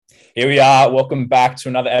Here we are. Welcome back to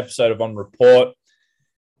another episode of On Report.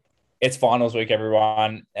 It's finals week,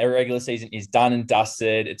 everyone. Our regular season is done and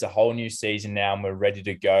dusted. It's a whole new season now, and we're ready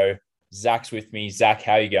to go. Zach's with me. Zach,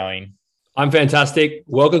 how are you going? I'm fantastic.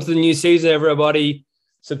 Welcome to the new season, everybody.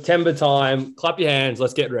 September time. Clap your hands.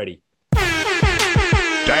 Let's get ready.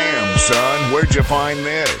 Damn, son, where'd you find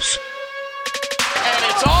this? And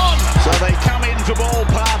it's on. So they come in from all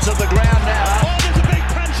parts of the ground now. Oh, there's a big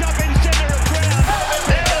punch up in centre of ground.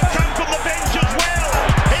 They'll come from the bench as well.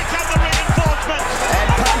 Here come the reinforcements. And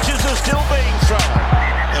punches are still being thrown.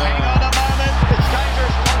 Hang on a moment. It's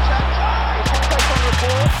dangerous contact. Contact on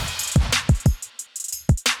report.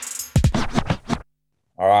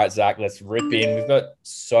 All right, Zach, let's rip in. We've got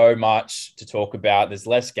so much to talk about. There's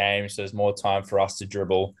less games, so there's more time for us to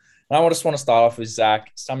dribble. And I just want to start off with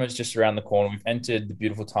Zach. Summer's just around the corner. We've entered the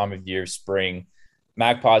beautiful time of year of spring.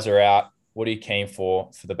 Magpies are out. What are you keen for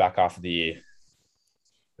the back half of the year?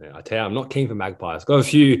 Yeah, I tell you, I'm not keen for Magpies. Got a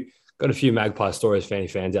few Magpie stories, fanny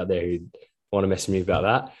fans out there who want to mess with me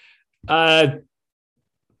about that.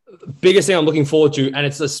 Biggest thing I'm looking forward to, and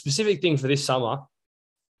it's a specific thing for this summer.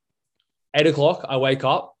 8 o'clock, I wake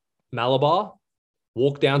up, Malabar,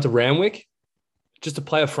 walk down to Randwick, just to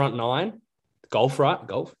play a front nine, golf.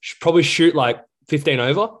 Probably shoot like 15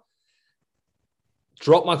 over,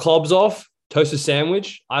 drop my clubs off, toast a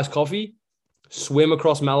sandwich, iced coffee, swim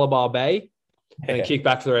across Malabar Bay, and then kick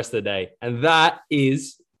back for the rest of the day. And that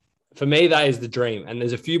is, for me, that is the dream. And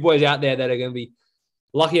there's a few boys out there that are going to be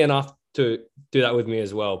lucky enough to do that with me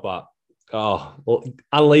as well. But,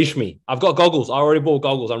 unleash me. I've got goggles. I already bought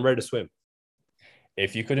goggles. I'm ready to swim.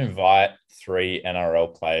 If you could invite 3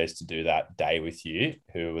 NRL players to do that day with you,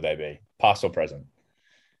 who would they be? Past or present?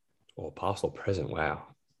 Oh, past or present. Wow.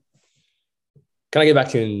 Can I get back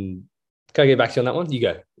to you on that one? You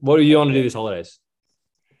go. What do you want to do this holidays?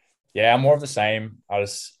 Yeah, I'm more of the same. I'll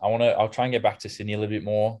try and get back to Sydney a little bit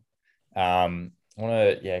more. I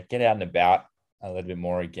want to, get out and about a little bit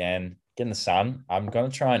more again. Get in the sun. I'm going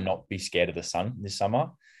to try and not be scared of the sun this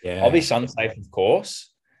summer. Yeah. I'll be sun safe, of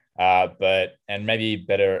course, and maybe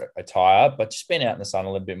better attire, but just being out in the sun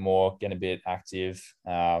a little bit more, getting a bit active.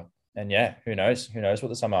 Who knows? Who knows what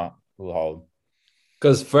the summer will hold?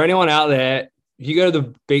 Because for anyone out there, if you go to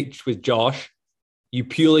the beach with Josh, you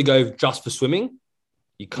purely go just for swimming.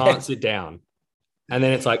 You can't sit down. And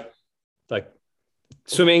then it's like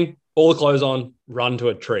swimming, all the clothes on, run to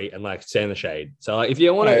a tree and like stand in the shade. So like, if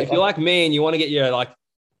you're like me and you want to get your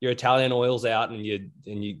Italian oils out and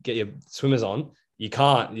you get your swimmers on, you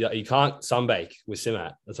can't sunbake with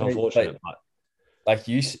Simat. That's unfortunate.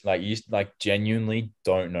 You genuinely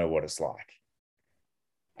don't know what it's like.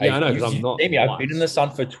 Yeah, I know, because I'm not. I've been in the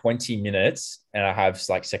sun for 20 minutes and I have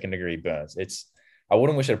like 2nd-degree burns. I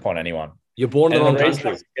wouldn't wish it upon anyone. You're born in the wrong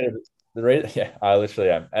country. I literally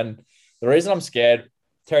am. And the reason I'm scared,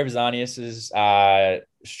 Terry Bazanius's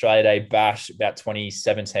Australia Day bash about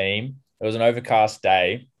 2017. It was an overcast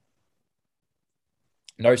day.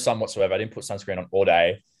 No sun whatsoever. I didn't put sunscreen on all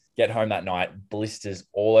day. Get home that night, blisters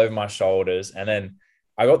all over my shoulders. And then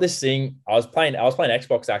I got this thing. I was playing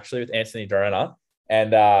Xbox actually with Anthony Dorena.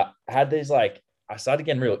 And had these I started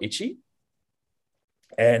getting real itchy.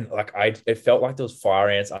 And it felt like there was fire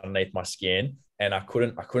ants underneath my skin, and I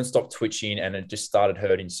couldn't stop twitching, and it just started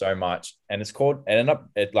hurting so much. And it got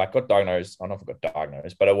diagnosed. I don't know if it got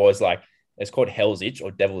diagnosed, but it's called Hell's Itch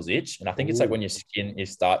or Devil's Itch. And I think it's like when your skin you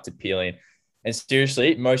start to peel in. And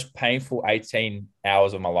seriously, most painful 18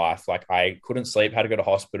 hours of my life. Like I couldn't sleep, had to go to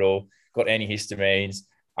hospital, got antihistamines.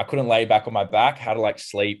 I couldn't lay back on my back, had to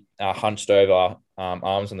sleep hunched over,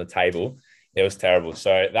 arms on the table. It was terrible.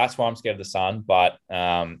 So that's why I'm scared of the sun, but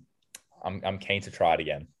I'm keen to try it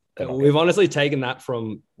again. We've honestly taken that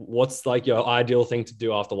from what's your ideal thing to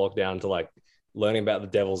do after lockdown to learning about the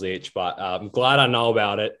Devil's Itch. But I'm glad I know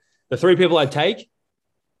about it. The 3 people I take.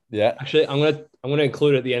 Yeah. Actually, I'm gonna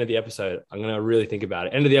include it at the end of the episode. I'm gonna really think about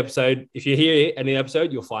it. End of the episode. If you hear end of the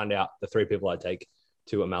episode, you'll find out the 3 people I take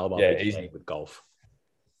to a Malabar Beach with golf.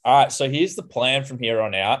 All right, so here's the plan from here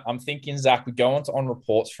on out. I'm thinking, Zach, we go on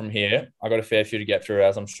reports from here. I got a fair few to get through,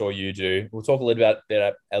 as I'm sure you do. We'll talk a little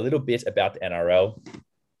bit about the NRL.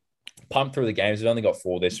 Pump through the games. We've only got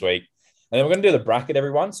 4 this week. And then we're going to do the bracket,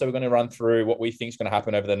 everyone. So we're going to run through what we think is going to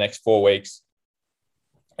happen over the next 4 weeks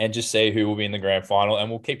and just see who will be in the grand final. And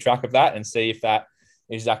we'll keep track of that and see if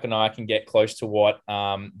Zach and I can get close to what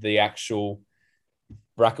the actual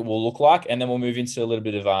bracket will look like. And then we'll move into a little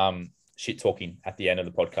bit of shit talking at the end of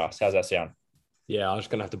the podcast. How's that sound? Yeah, I'm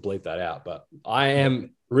just going to have to bleep that out. But I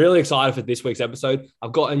am really excited for this week's episode.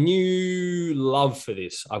 I've got a new love for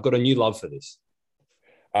this. All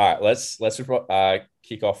right, let's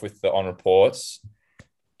kick off with the on reports.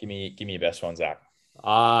 Give me your best one, Zach.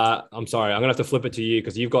 I'm sorry. I'm going to have to flip it to you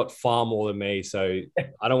because you've got far more than me. So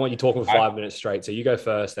I don't want you talking for 5 minutes straight. So you go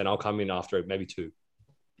first, then I'll come in after it, maybe 2.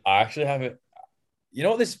 I actually have it. You know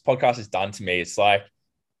what this podcast has done to me? It's like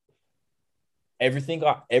everything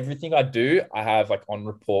I do, I have like on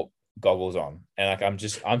report goggles on, and like I'm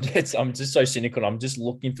just so cynical. I'm just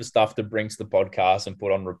looking for stuff to bring to the podcast and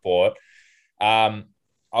put on report.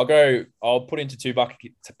 I'll put into 2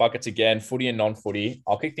 buckets again, footy and non-footy.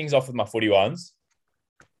 I'll kick things off with my footy ones.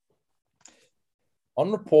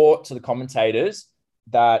 On report to the commentators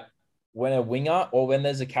that when a winger or when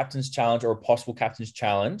there's a captain's challenge or a possible captain's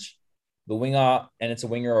challenge, the winger, and it's a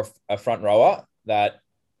winger or a front rower that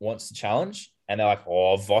wants to challenge, and they're like,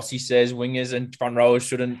 oh, Vossi says wingers and front rowers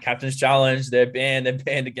shouldn't captain's challenge. They're banned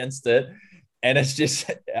against it. And it's just,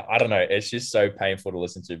 I don't know. It's just so painful to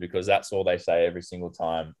listen to because that's all they say every single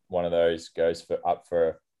time one of those goes up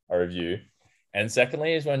for a review. And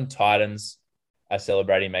secondly is when Titans are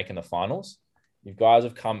celebrating making the finals. You guys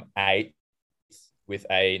have come 8th with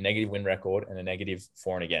a negative win record and a negative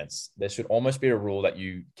for and against. There should almost be a rule that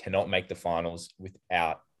you cannot make the finals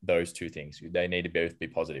without those 2 things. They need to both be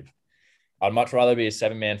positive. I'd much rather be a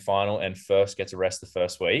 7-man final and first gets a rest the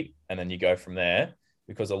first week, and then you go from there,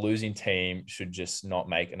 because a losing team should just not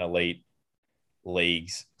make an elite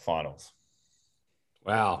leagues finals.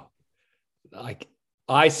 Wow. Like,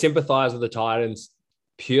 I sympathize with the Titans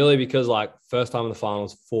purely because, like, first time in the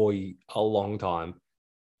finals for a long time.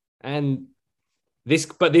 And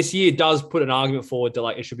this year does put an argument forward to,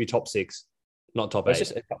 like, it should be top 6, not top 8.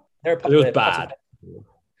 It was bad.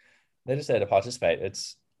 They're just there to participate.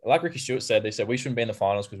 It's like Ricky Stewart said. They said we shouldn't be in the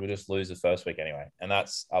finals because we'll just lose the first week anyway, and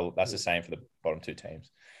that's the same for the bottom 2 teams.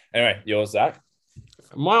 Anyway, yours, Zach.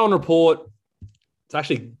 My on report. It's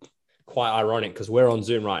actually quite ironic because we're on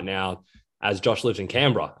Zoom right now, as Josh lives in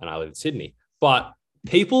Canberra and I live in Sydney. But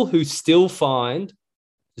people who still find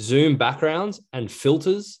Zoom backgrounds and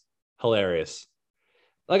filters hilarious.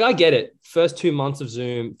 Like, I get it. First month of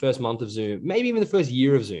Zoom, maybe even the first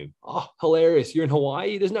year of Zoom. Oh, hilarious. You're in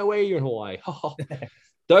Hawaii? There's no way you're in Hawaii.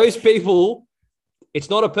 Those people, it's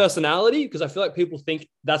not a personality because I feel like people think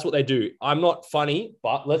that's what they do. I'm not funny,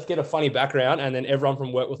 but let's get a funny background and then everyone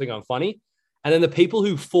from work will think I'm funny. And then the people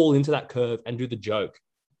who fall into that curve and do the joke.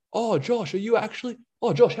 Oh, Josh, are you actually?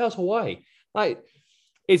 Oh, Josh, how's Hawaii? Like,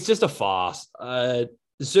 it's just a farce.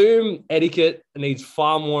 Zoom etiquette needs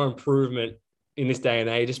far more improvement in this day and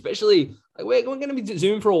age, especially like we're going to be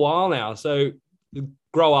Zoom for a while now. So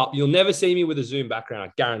grow up. You'll never see me with a Zoom background.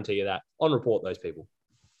 I guarantee you that. On report, those people.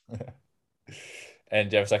 And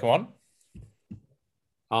do you have a second one?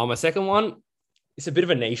 My second one, it's a bit of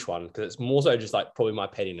a niche one because it's more so just like probably my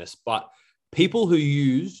pettiness, but people who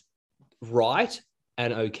use right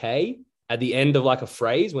and okay at the end of like a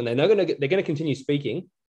phrase when they're going to continue speaking,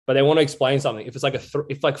 but they want to explain something. If it's like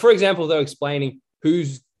if like, for example, they're explaining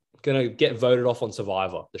who's going to get voted off on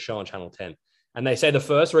Survivor, the show on Channel 10, and they say the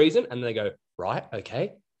first reason and then they go, right,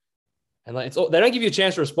 okay. And like, they don't give you a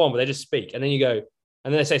chance to respond, but they just speak. And then you go,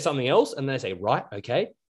 and then they say something else and then they say, right, okay.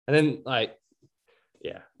 And then like,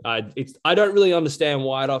 yeah, I don't really understand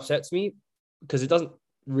why it upsets me because it doesn't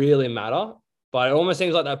really matter, but it almost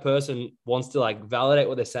seems like that person wants to like validate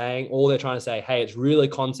what they're saying, or they're trying to say, hey, it's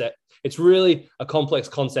really a complex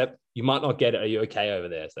concept. You might not get it. Are you okay over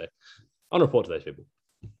there? So I'll report to those people.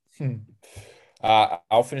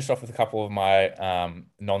 I'll finish off with a couple of my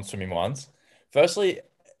non-swimming ones. Firstly,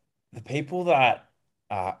 the people that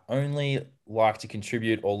only like to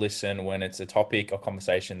contribute or listen when it's a topic or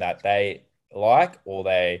conversation that they like or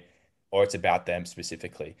it's about them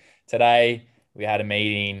specifically. Today, we had a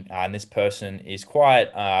meeting and this person is quite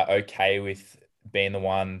okay with being the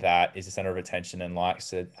one that is the center of attention and likes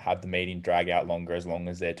to have the meeting drag out longer as long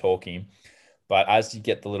as they're talking. But as you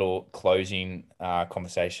get the little closing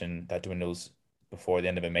conversation that dwindles before the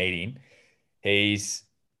end of a meeting, we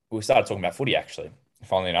started talking about footy actually,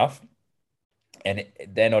 funnily enough. And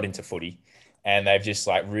they're not into footy. And they've just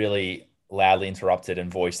like really loudly interrupted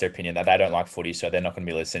and voiced their opinion that they don't like footy, so they're not going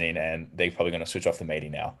to be listening and they're probably going to switch off the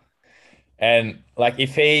meeting now. And like,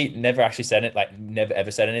 if he never actually said it, like never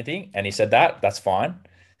ever said anything, and he said that, that's fine.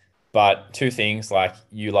 But 2 things, like,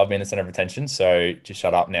 you love being the center of attention, so just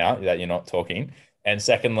shut up now that you're not talking. And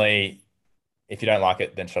secondly, if you don't like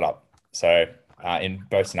it, then shut up. So in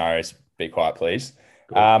both scenarios, be quiet, please.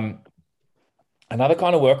 Another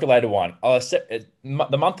kind of work-related one.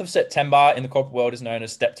 The month of September in the corporate world is known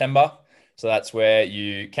as September. So that's where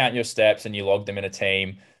you count your steps and you log them in a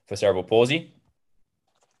team for cerebral palsy.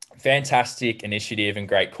 Fantastic initiative and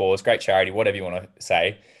great cause, great charity, whatever you want to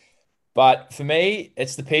say. But for me,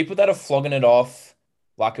 it's the people that are flogging it off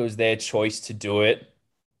like it was their choice to do it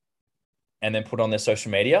and then put on their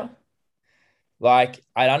social media. Like,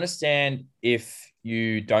 I understand if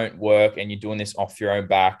you don't work and you're doing this off your own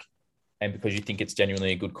back and because you think it's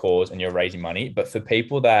genuinely a good cause and you're raising money. But for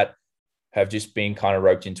people that have just been kind of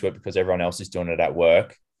roped into it because everyone else is doing it at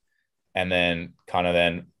work and then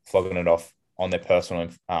flogging it off on their personal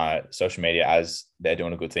social media as they're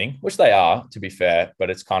doing a good thing, which they are, to be fair. But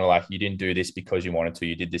it's kind of like, you didn't do this because you wanted to.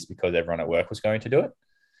 You did this because everyone at work was going to do it.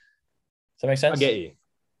 Does that make sense? I get you.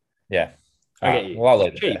 Yeah. I get you. Well,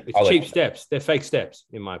 it's cheap. It's cheap steps. They're fake steps,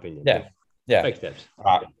 in my opinion. Yeah. Fake steps. All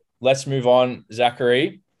right. Let's move on.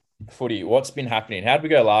 Zachary, footy, what's been happening? How did we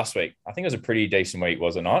go last week? I think it was a pretty decent week,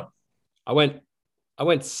 was it not? I went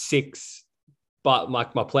 6, but my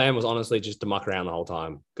plan was honestly just to muck around the whole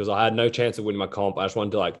time because I had no chance of winning my comp. I just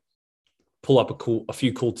wanted to like pull up a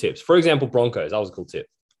few cool tips. For example, Broncos. That was a cool tip.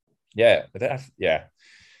 Yeah. They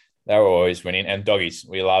were always winning. And doggies.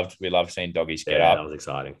 We loved seeing doggies get up. That was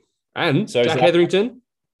exciting. And so Jack Hetherington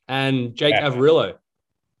and Jake Averillo.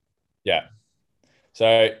 Yeah.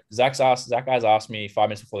 So Zach guys asked me 5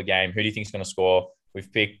 minutes before the game, who do you think is going to score? We've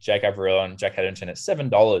picked Jake Averillo and Jack Hetherington at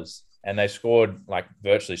 $7, and they scored like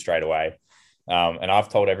virtually straight away. And I've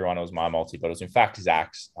told everyone it was my multi, but it was in fact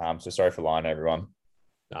Zach's. So sorry for lying, everyone.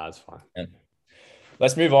 No, that's fine. And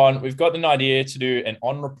let's move on. We've got an idea to do an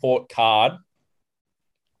on-report card.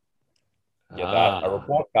 A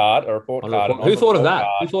report card. Who thought of that?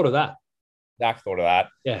 Who thought of that? Zach thought of that.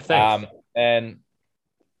 Yeah, thanks. And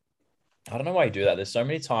I don't know why you do that. There's so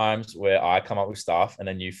many times where I come up with stuff and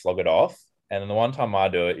then you flog it off. And then the one time I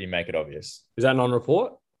do it, you make it obvious. Is that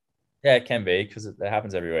non-report? Yeah, it can be because it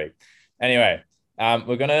happens every week. Anyway,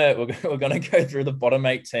 we're gonna go through the bottom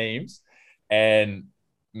 8 teams and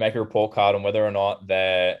make a report card on whether or not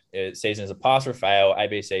their season is a pass or fail, A,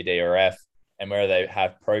 B, C, D, or F, and where they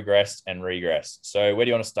have progressed and regressed. So where do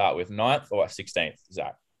you want to start with, 9th or 16th,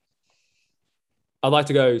 Zach? I'd like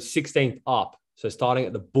to go 16th up. So starting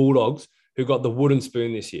at the Bulldogs, who got the wooden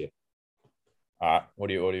spoon this year. All right. How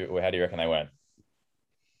do you reckon they went?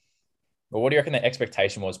 Well, what do you reckon the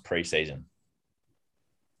expectation was pre-season?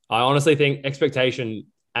 I honestly think expectation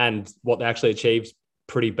and what they actually achieved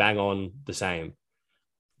pretty bang on the same.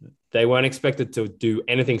 They weren't expected to do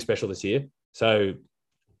anything special this year. So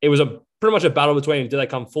it was pretty much a battle between, did they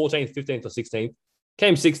come 14th, 15th, or 16th?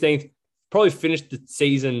 Came 16th, probably finished the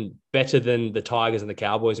season better than the Tigers and the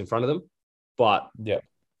Cowboys in front of them. But yeah,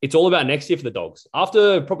 it's all about next year for the Dogs.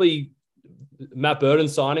 After probably Matt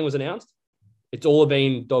Burton's signing was announced, it's all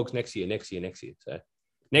been Dogs next year. So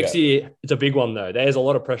next year, it's a big one, though. There's a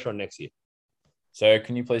lot of pressure on next year. So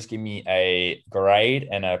can you please give me a grade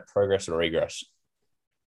and a progress or regress?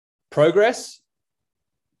 Progress,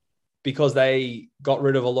 because they got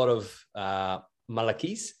rid of a lot of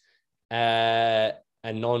malakis and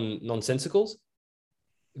nonsensicals.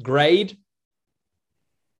 Grade,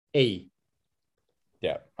 E.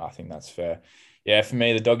 Yeah, I think that's fair. Yeah, for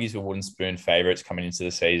me, the Doggies were wooden spoon favourites coming into the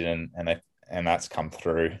season, and that's come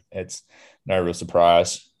through. It's no real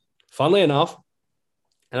surprise. Funnily enough,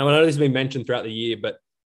 and I know this has been mentioned throughout the year, but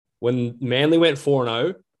when Manly went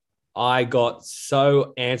 4-0, I got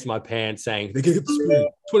so ants in my pants saying, they get the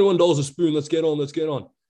spoon, $21 a spoon, let's get on.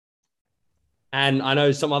 And I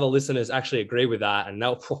know some other listeners actually agree with that, and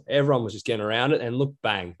everyone was just getting around it, and look,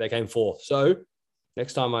 bang, they came 4th. So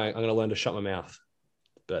next time I'm going to learn to shut my mouth.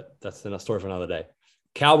 But that's a story for another day.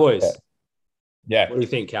 Cowboys. Yeah. What do you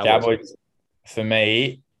think, Cowboys? For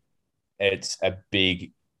me, it's a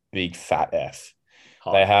big, big fat F.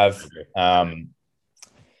 Oh, they have,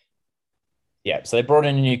 so they brought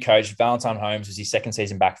in a new coach. Valentine Holmes was his second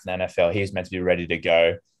season back from the NFL. He was meant to be ready to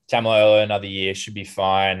go. Tamalolo, another year, should be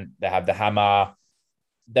fine. They have the hammer.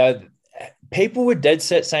 People were dead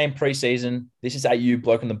set saying preseason, this is AU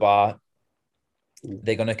bloke in the bar.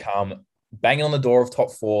 They're going to come banging on the door of top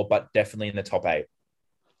 4, but definitely in the top 8.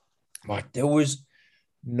 Like, there was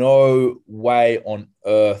no way on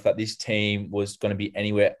earth that this team was going to be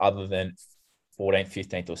anywhere other than 14th,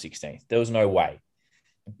 15th, or 16th. There was no way.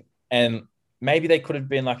 And maybe they could have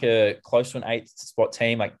been like a close to an 8th spot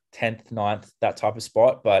team, like 10th, 9th, that type of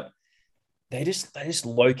spot. But they just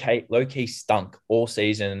low-key stunk all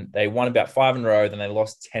season. They won about 5 in a row, then they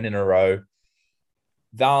lost 10 in a row.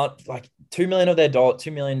 Like $2 million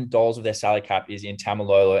of their salary cap is in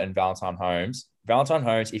Tamalolo and Valentine Holmes. Valentine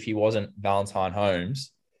Holmes, if he wasn't Valentine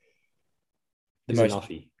Holmes, he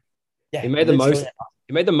made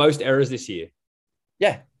the most errors this year.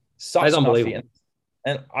 Yeah, that's unbelievable.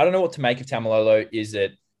 And I don't know what to make of Tamalolo. Is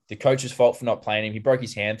it the coach's fault for not playing him? He broke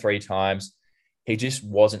his hand 3 times. He just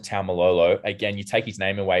wasn't Tamalolo. Again, you take his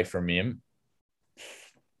name away from him.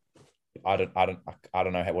 I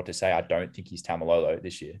don't know what to say. I don't think he's Tamalolo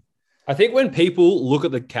this year. I think when people look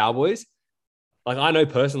at the Cowboys, like I know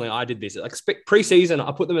personally, I did this. Like preseason,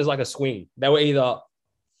 I put them as like a swing. They were either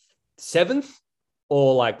 7th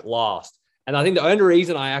or like last. And I think the only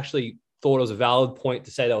reason I actually thought it was a valid point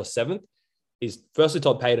to say they were 7th is firstly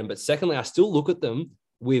Todd Payton, but secondly, I still look at them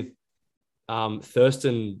with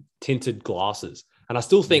Thurston tinted glasses. And I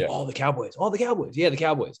still think, the Cowboys. Yeah, the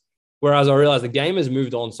Cowboys. Whereas I realize the game has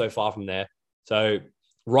moved on so far from there. So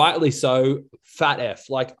rightly so, fat F.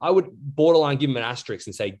 Like I would borderline give them an asterisk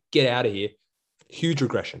and say, get out of here. Huge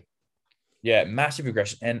regression. Yeah, massive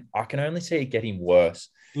regression. And I can only see it getting worse.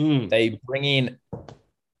 They bring in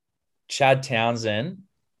Chad Townsend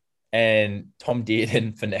and Tom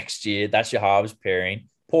Dearden for next year. That's your halves pairing.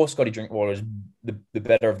 Poor Scotty Drinkwater is the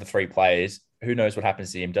better of the 3 players. Who knows what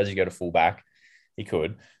happens to him? Does he go to fullback? He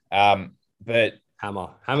could. But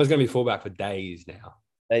Hammer's going to be fullback for days now.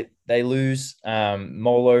 They lose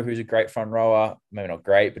Molo, who's a great front rower. Maybe not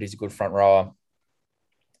great, but he's a good front rower.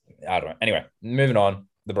 I don't know. Anyway, moving on.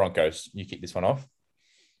 The Broncos. You kick this one off.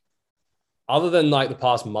 Other than like the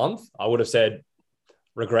past month, I would have said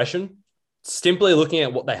regression. Simply looking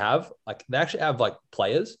at what they have, like they actually have like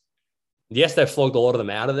players. Yes, they've flogged a lot of them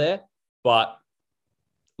out of there, but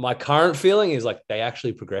my current feeling is like they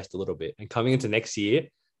actually progressed a little bit. And coming into next year,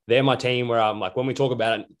 they're my team where I'm like, when we talk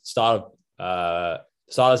about it, start of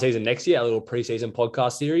the season next year, a little preseason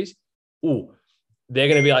podcast series, they're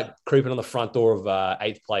going to be like creeping on the front door of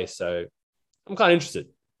 8th place. So I'm kind of interested.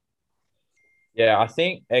 Yeah, I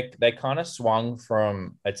think they kind of swung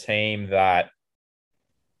from a team that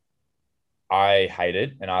I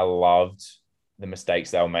hated and I loved the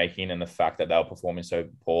mistakes they were making and the fact that they were performing so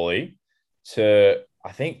poorly to,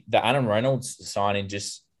 I think the Adam Reynolds signing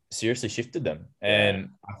just seriously shifted them. And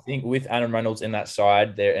I think with Adam Reynolds in that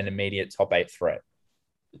side, they're an immediate top 8 threat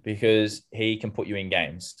because he can put you in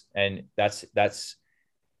games. And that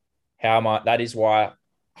is why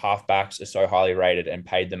halfbacks are so highly rated and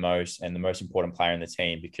paid the most and the most important player in the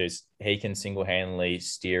team because he can single-handedly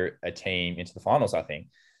steer a team into the finals, I think.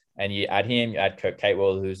 And you add him, you add Kirk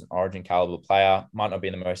Catewell, who's an Origin caliber player, might not be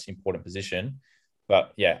in the most important position.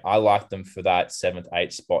 But yeah, I like them for that 7th,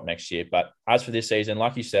 8th spot next year. But as for this season,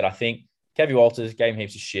 like you said, I think Kevin Walters gave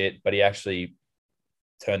heaps of shit, but he actually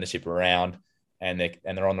turned the ship around and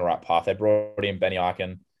they're on the right path. They brought in Benny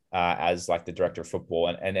Eichen as like the director of football.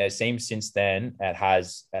 And it seems since then it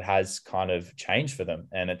has kind of changed for them.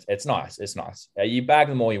 And it's nice. It's nice. You bag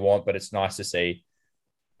them all you want, but it's nice to see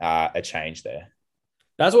a change there.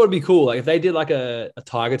 That's what would be cool. Like if they did like a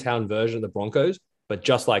Tiger Town version of the Broncos, but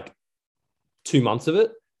just like 2 months of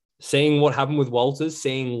it, seeing what happened with Walters,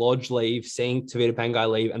 seeing Lodge leave, seeing Tavita Pangai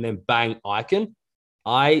leave, and then bang, Eichen.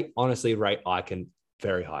 I honestly rate Eichen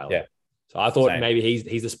very highly. Yeah. So I thought maybe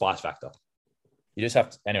he's the spice factor. You just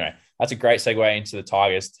have to, anyway, that's a great segue into the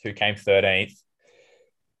Tigers who came 13th.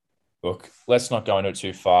 Look, let's not go into it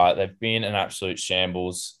too far. They've been an absolute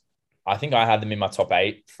shambles. I think I had them in my top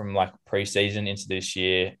 8 from like preseason into this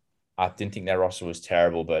year. I didn't think their roster was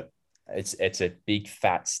terrible, but it's a big,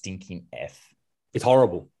 fat, stinking F. It's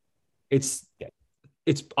horrible. It's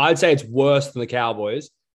I'd say it's worse than the Cowboys,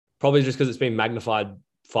 probably just because it's been magnified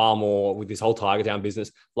far more with this whole Tiger Town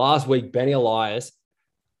business. Last week, Benny Elias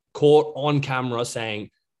caught on camera saying,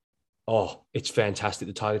 "Oh, it's fantastic.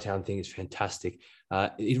 The Tiger Town thing is fantastic.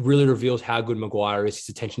 It really reveals how good Maguire is, his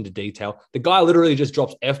attention to detail." The guy literally just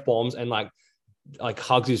drops F-bombs and like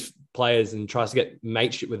hugs his players and tries to get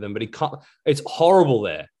mateship with them, but he can't. It's horrible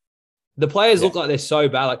there. The players look like they're so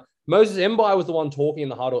bad. Like Moses Mbai was the one talking in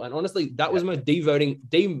the huddle, and honestly, that was the most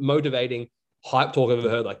demotivating hype talk I've ever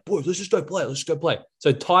heard. Like, boys, let's just go play. Let's just go play.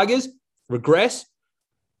 So Tigers regress,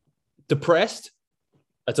 depressed.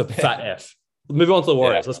 That's a fat F. Move on to the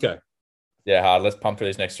Warriors. Let's go. Yeah, hard. Let's pump through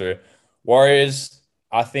this next through. Warriors,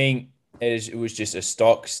 I think it was just a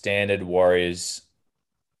stock standard Warriors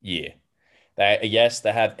year. They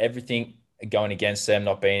have everything going against them,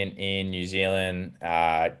 not being in New Zealand,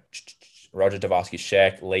 Roger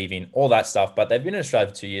Davarsky-Sheck leaving, all that stuff. But they've been in Australia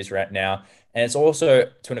for 2 years right now. And it's also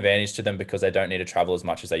to an advantage to them because they don't need to travel as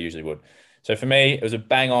much as they usually would. So for me, it was a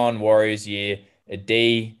bang-on Warriors year, a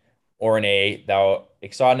D or an E. They were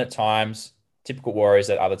exciting at times, typical Warriors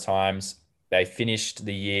at other times. They finished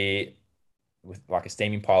the year with like a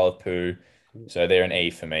steaming pile of poo. So they're an E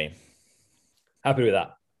for me. Happy with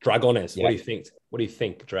that. Dragones. Yeah. What do you think? What do you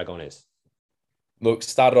think Dragones? Look,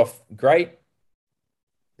 started off great,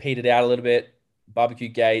 petered out a little bit, barbecue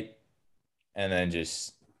gate, and then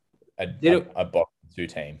just a bottom 2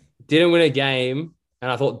 team. Didn't win a game,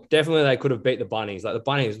 and I thought definitely they could have beat the Bunnies. Like the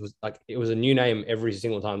Bunnies was like, it was a new name every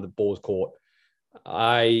single time the ball was caught.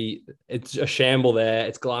 It's a shamble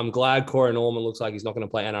there. I'm glad Corey Norman looks like he's not going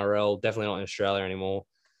to play NRL. Definitely not in Australia anymore.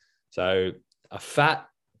 So a fat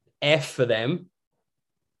F for them.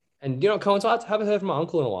 And you know, coincides. Haven't heard from my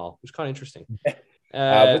uncle in a while, which is kind of interesting.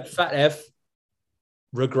 Fat F.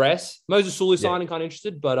 Regress. Moses Sully signing, kind of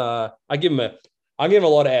interested, but I'm giving him a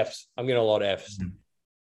lot of Fs. I'm giving a lot of Fs.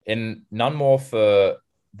 And none more for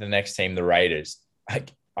the next team, the Raiders.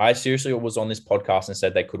 I seriously was on this podcast and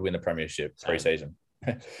said they could win the premiership pre-season.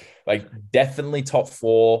 Like definitely top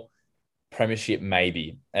 4 premiership,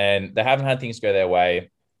 maybe. And they haven't had things go their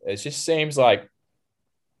way. It just seems like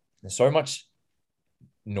there's so much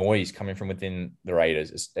noise coming from within the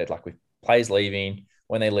Raiders. It's like with players leaving,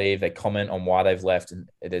 when they leave, they comment on why they've left, and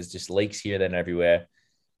there's just leaks here, then everywhere.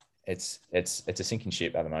 It's a sinking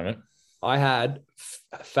ship at the moment. I had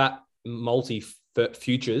fat multi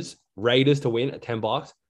futures Raiders to win at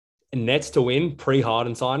 $10, and Nets to win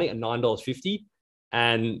pre-Harden signing at $9.50,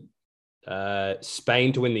 and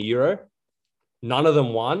Spain to win the Euro. None of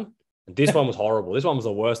them won. This one was horrible. This one was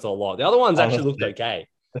the worst of the lot. The other ones actually looked okay.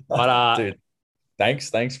 But dude,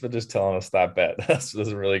 thanks for just telling us that bet. That's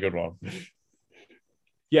a really good one.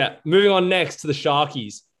 Yeah, moving on next to the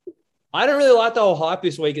Sharkies. I don't really like the whole hype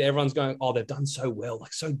this week. Everyone's going, oh, they've done so well,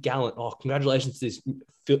 like so gallant. Oh, congratulations to this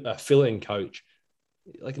fill-in coach.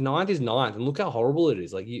 Like 9th is 9th, and look how horrible it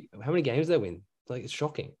is. Like, how many games they win? Like, it's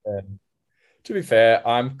shocking. To be fair,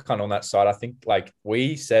 I'm kind of on that side. I think, like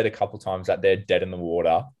we said a couple of times, that they're dead in the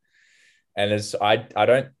water. And as I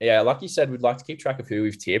don't, like you said, we'd like to keep track of who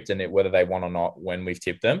we've tipped and whether they won or not when we've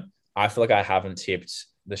tipped them. I feel like I haven't tipped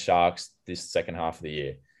the Sharks this second half of the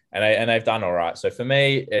year, and they've done all right. So for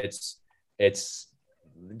me, it's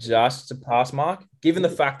just a pass mark, given the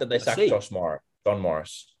fact that they sacked John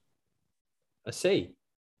Morris. A C.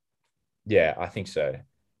 Yeah, I think so.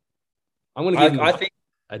 I'm going to give them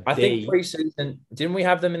I think preseason, didn't we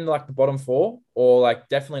have them in like the bottom 4, or like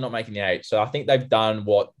definitely not making the 8? So I think they've done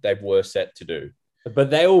what they were set to do.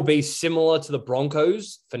 But they will be similar to the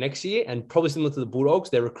Broncos for next year, and probably similar to the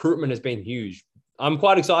Bulldogs. Their recruitment has been huge. I'm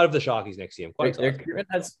quite excited for the Sharkies next year. Their recruitment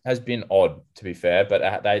has been odd, to be fair,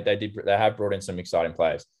 but they have brought in some exciting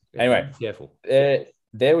players. Anyway, careful.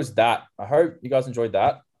 There was that. I hope you guys enjoyed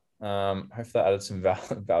that. Hopefully that added some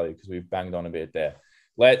value because we banged on a bit there.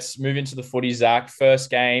 Let's move into the footy, Zach.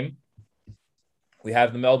 First game, we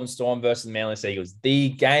have the Melbourne Storm versus the Manly Seagulls. The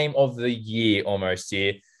game of the year almost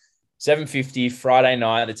here. 7:50 Friday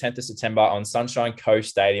night, the 10th of September on Sunshine Coast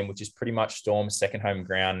Stadium, which is pretty much Storm's second home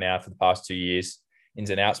ground now for the past 2 years. Ins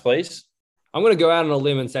and outs, please. I'm going to go out on a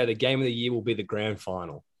limb and say the game of the year will be the grand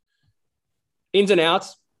final. Ins and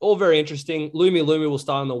outs, all very interesting. Lumi will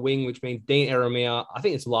start on the wing, which means Dean Eremia. I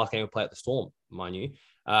think it's the last game we play at the Storm, mind you.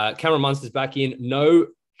 Cameron Munster's back in. No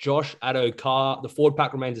Josh Addo-Carr. The forward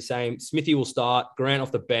pack remains the same. Smithy will start. Grant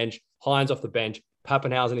off the bench. Hines off the bench.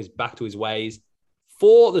 Pappenhausen is back to his ways.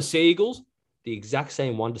 For the Seagulls, the exact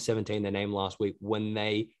same 1-17 they named last week when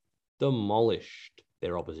they demolished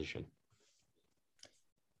their opposition.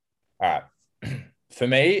 All right. For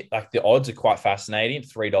me, like the odds are quite fascinating.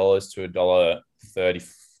 $3 to $1.30,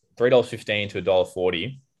 $3.15 to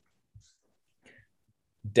 $1.40.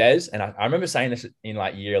 Des, and I remember saying this in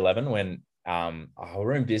like year 11 when I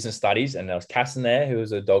were in business studies, and there was Casson there who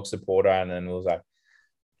was a dog supporter, and then it was like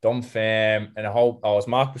Dom Pham and I was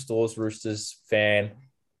Mark Pistol's Roosters fan,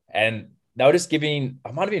 and they were just giving,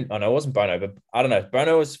 it wasn't Bono, but I don't know.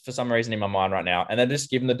 Bono was for some reason in my mind right now, and they're just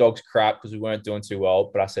giving the dogs crap because we weren't doing too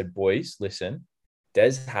well. But I said, boys, listen,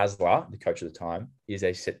 Des Hasler, the coach at the time, is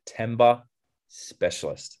a September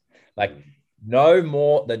specialist. Like none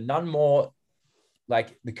more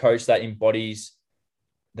like the coach that embodies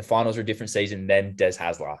the finals of a different season than Des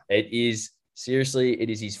Hasler. It is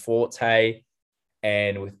his forte.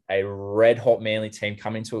 And with a red-hot Manly team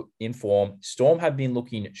coming to inform, Storm have been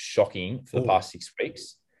looking shocking for the past 6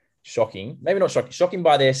 weeks. Shocking. Maybe not shocking. Shocking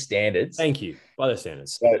by their standards. Thank you. By their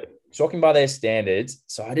standards. So, shocking by their standards.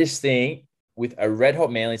 So I just think with a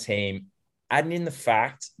red-hot Manly team, adding in the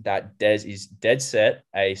fact that Des is dead set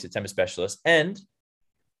a September specialist, and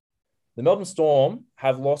the Melbourne Storm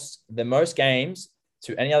have lost the most games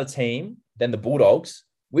to any other team than the Bulldogs,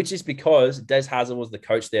 which is because Des Hasler was the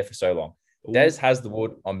coach there for so long. Ooh. Des has the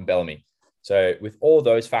wood on Bellamy. So with all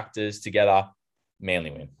those factors together, Manly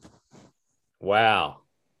win. Wow.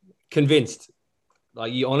 Convinced.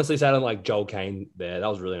 Like you honestly sounded like Joel Kane there. That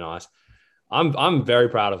was really nice. I'm very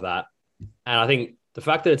proud of that. And I think the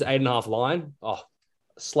fact that it's 8.5 line,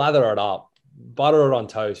 slather it up, butter it on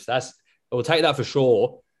toast. We'll take that for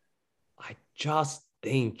sure. I just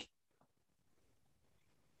think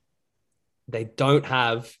they don't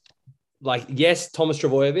have, like, yes, Thomas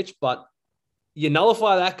Trbojevic, but you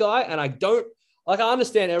nullify that guy, and I don't like. I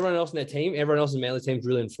understand everyone else in their team, everyone else in the Manly team's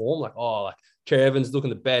really informed. Like, oh, like Cherry Evans looking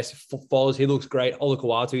the best. Followers, he looks great.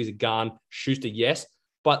 Olakau'atu, he's a gun. Schuster, yes,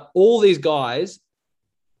 but all these guys,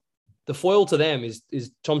 the foil to them is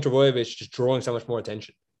Tom Trbojevic just drawing so much more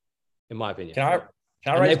attention, in my opinion.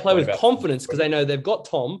 And they play with confidence because they know they've got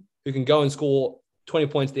Tom who can go and score 20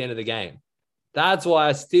 points at the end of the game. That's why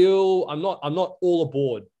I'm not all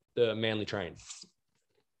aboard the Manly train.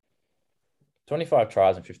 25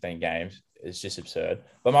 tries in 15 games is just absurd.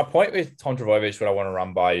 But my point with Tom Trbojevic, what I want to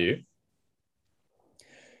run by you,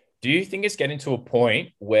 do you think it's getting to a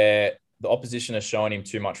point where the opposition is showing him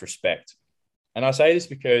too much respect? And I say this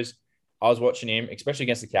because I was watching him, especially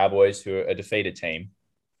against the Cowboys, who are a defeated team.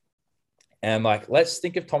 And like, let's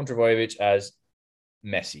think of Tom Trbojevic as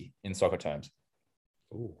Messi in soccer terms.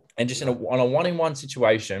 Ooh. And just on a one-on-one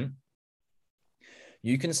situation,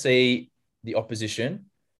 you can see the opposition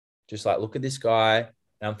just like, look at this guy.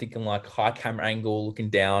 And I'm thinking like high camera angle, looking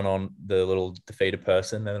down on the little defeated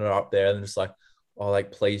person. And they're up there and just like, oh,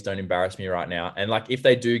 like, please don't embarrass me right now. And like, if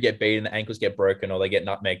they do get beaten, the ankles get broken or they get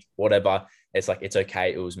nutmegged, whatever, it's like, it's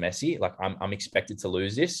okay. It was Messi. Like I'm expected to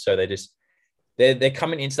lose this. So they're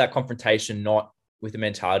coming into that confrontation, not with the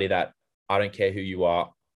mentality that I don't care who you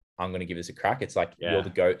are. I'm going to give this a crack. It's like, you're the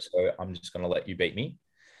GOAT. So I'm just going to let you beat me.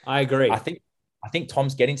 I agree. I think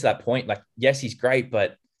Tom's getting to that point. Like, yes, he's great,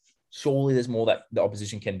 but surely there's more that the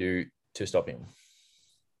opposition can do to stop him.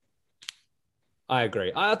 I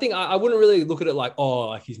agree. I think I wouldn't really look at it like, oh,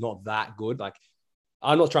 like he's not that good. Like,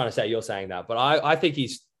 I'm not trying to say you're saying that, but I think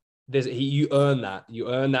you earn that. You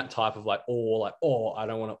earn that type of like, I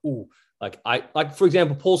don't want to, like for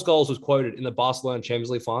example, Paul Scholes was quoted in the Barcelona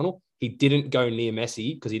Champions League final. He didn't go near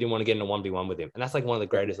Messi because he didn't want to get in a 1v1 with him. And that's like one of the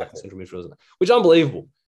greatest like central midfielders, which is unbelievable.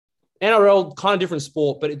 NRL, kind of different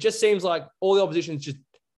sport, but it just seems like all the oppositions just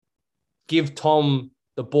give Tom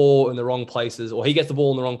the ball in the wrong places, or he gets the ball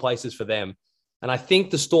in the wrong places for them. And I think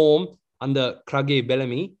the Storm under Craigie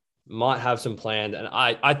Bellamy might have some planned. And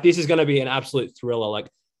I this is going to be an absolute thriller. Like,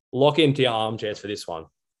 lock into your armchairs for this one.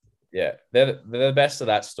 Yeah, they're the best of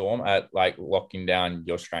that Storm at like locking down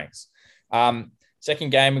your strengths.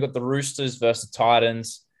 Second game, we've got the Roosters versus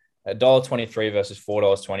Titans, $1.23 versus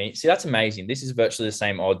 $4.20. See, that's amazing. This is virtually the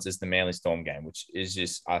same odds as the Manly Storm game, which is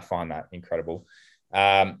just, I find that incredible.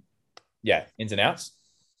 Yeah, ins and outs.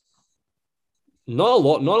 Not a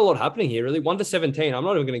lot happening here, really. 1-17. I'm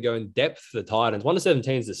not even going to go in depth for the Titans.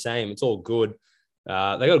 1-17 is the same. It's all good. They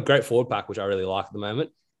got a great forward pack, which I really like at the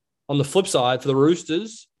moment. On the flip side, for the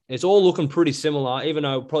Roosters, it's all looking pretty similar, even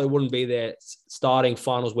though it probably wouldn't be their starting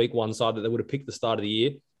finals week one side that they would have picked the start of the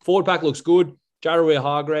year. Forward pack looks good. Jared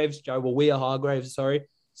Hargreaves, Takeaho,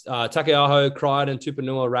 Crichton,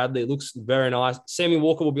 Tupanua, Radley. It looks very nice. Sammy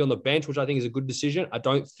Walker will be on the bench, which I think is a good decision. I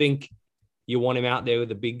don't think you want him out there with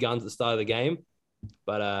the big guns at the start of the game.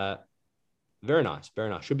 But very nice, very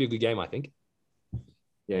nice. Should be a good game, I think.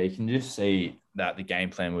 Yeah, you can just see that the game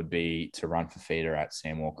plan would be to run for feeder at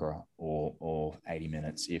Sam Walker or 80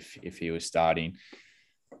 minutes if he was starting.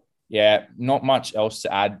 Yeah, not much else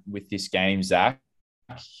to add with this game, Zach.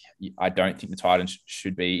 I don't think the Titans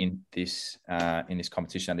should be in this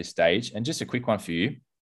competition at this stage. And just a quick one for you.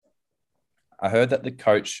 I heard that the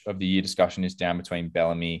coach of the year discussion is down between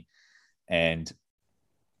Bellamy and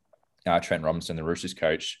Trent Robinson, the Roosters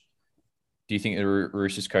coach. Do you think the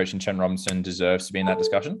Roosters coach and Trent Robinson deserves to be in that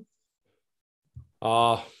discussion?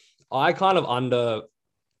 I kind of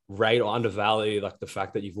underrate or undervalue like the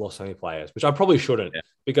fact that you've lost so many players, which I probably shouldn't,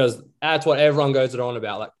 because that's what everyone goes on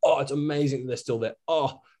about. Like, oh, it's amazing that they're still there.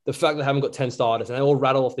 Oh, the fact they haven't got 10 starters, and they all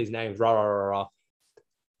rattle off these names. Rah, rah, rah, rah.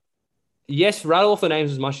 Yes, rattle off the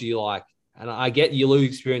names as much as you like. And I get you lose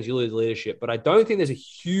experience, you lose leadership, but I don't think there's a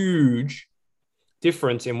huge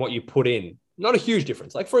difference in what you put in. Not a huge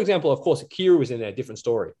difference. Like, for example, of course, Akira was in there, different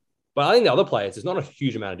story. But I think the other players, there's not a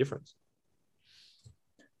huge amount of difference.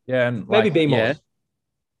 Yeah, and maybe B more.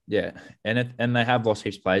 Yeah, and they have lost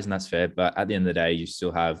heaps of players, and that's fair. But at the end of the day, you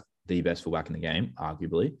still have the best fullback in the game,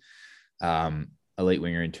 arguably. Elite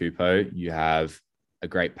winger in Tupou. You have a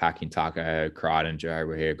great pack in Takeaho, Crichton, Joe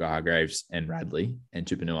Rahir, Hargreaves, and Radley and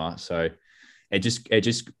Tupanua. So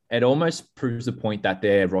it almost proves the point that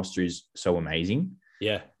their roster is so amazing.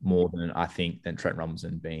 Yeah, more than I think than Trent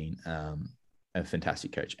Robinson being a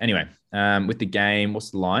fantastic coach. Anyway, with the game, what's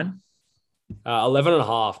the line?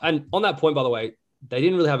 11.5. And on that point, by the way, they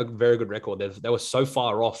didn't really have a very good record. They were so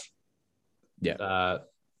far off. Yeah.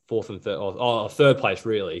 Fourth and third, or third place,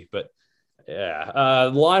 really. But yeah,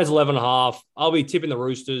 the line is 11.5. I'll be tipping the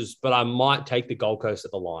Roosters, but I might take the Gold Coast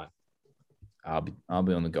at the line. I'll be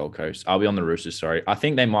on the Gold Coast. I'll be on the Roosters. Sorry, I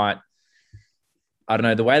think they might. I don't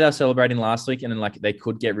know, the way they were celebrating last week, and then like they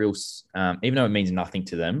could get real, even though it means nothing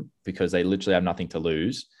to them because they literally have nothing to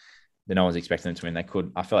lose. Then no one's expecting them to win. They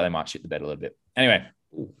could. I feel like they might shit the bed a little bit. Anyway,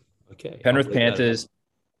 Okay. Penrith Panthers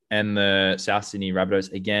and the South Sydney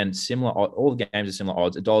Rabbitohs again similar. All the games are similar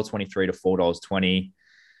odds: $1.23 to $4.20.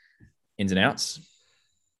 Ins and outs.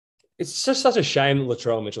 It's just such a shame that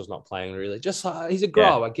Latrell Mitchell's not playing, really. Just he's a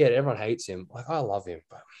grub. I get it. Everyone hates him. Like, I love him,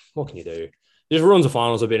 but what can you do? Just ruins the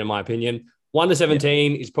finals a bit, in my opinion.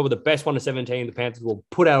 1-17 is probably the best 1-17 the Panthers will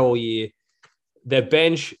put out all year. Their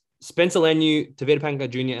bench, Spencer Leniu, Tavita Panko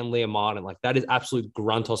Jr., and Liam Martin. Like, that is absolute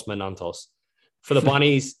gruntos manuntos. For the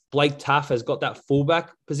Bunnies, Blake Taff has got that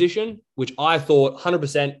fullback position, which I thought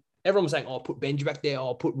 100%. Everyone was saying, oh, put Benji back there.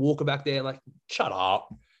 Oh, put Walker back there. Like, shut up.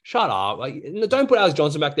 Like, don't put Alex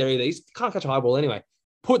Johnson back there either. He can't catch a high ball anyway.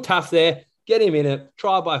 Put Taff there. Get him in it.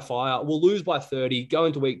 Try by fire. We'll lose by 30. Go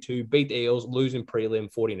into week 2. Beat the Eels. Lose in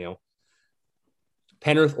prelim 40-0.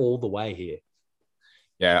 Penrith all the way here.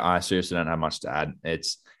 Yeah, I seriously don't have much to add.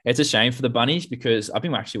 It's a shame for the Bunnies because I've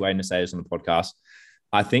been actually waiting to say this on the podcast.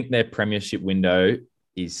 I think their premiership window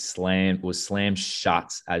was slammed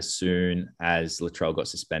shut as soon as Latrell got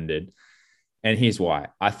suspended. And here's why.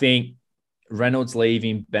 I think Reynolds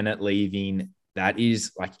leaving, Bennett leaving, that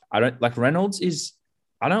is like, Reynolds is,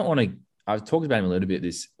 I've talked about him a little bit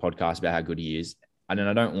this podcast about how good he is. And then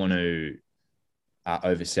I don't want to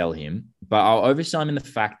oversell him, but I'll oversell him in the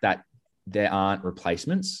fact that there aren't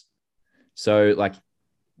replacements. So like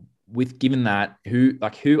given that, who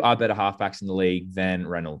are better halfbacks in the league than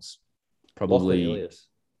Reynolds? Probably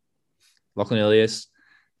Lachlan Ilias,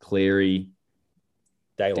 Cleary,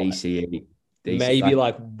 Daylight. DCE. Maybe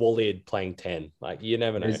like Woollard playing 10. Like, you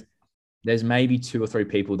never know. There's maybe 2 or 3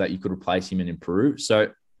 people that you could replace him and improve.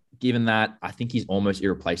 So given that, I think he's almost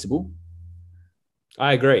irreplaceable.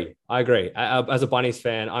 I agree. As a Bunnies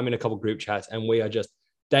fan, I'm in a couple group chats and we are just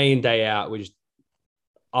day in, day out, we just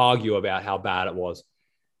argue about how bad it was.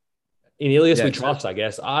 In Ilias, we trust, I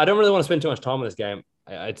guess. I don't really want to spend too much time on this game.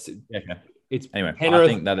 It's anyway, Penrith, I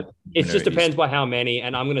think that it just depends by how many,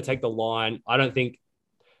 and I'm going to take the line. I think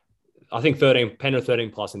 13, Penrith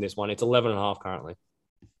 13 plus in this one. It's 11.5 currently.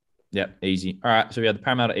 Yep, easy. All right, so we had the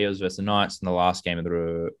Parramatta Eels versus the Knights in the last game of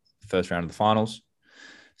the first round of the finals.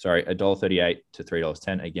 Sorry, $1.38 to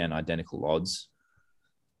 $3.10. Again, identical odds.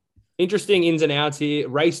 Interesting ins and outs here.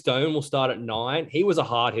 Ray Stone will start at 9. He was a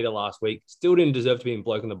hard hitter last week. Still didn't deserve to be in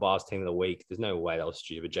Bloke in the Bars team of the week. There's no way that was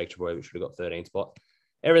stupid. Jake Trebojevic should have got 13 spot.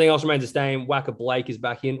 Everything else remains the same. Wacker Blake is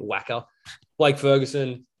back in. Wacker. Blake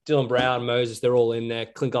Ferguson, Dylan Brown, Moses, they're all in there.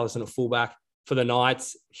 Clint Gutherson at fullback. For the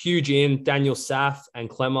Knights, huge in. Daniel Saff and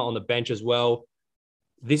Clemmer on the bench as well.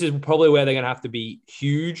 This is probably where they're going to have to be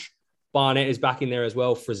huge. Barnett is back in there as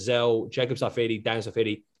well. Frizzell, Jacob Saifiti, Daniel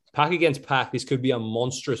Saifiti. Pack against pack. This could be a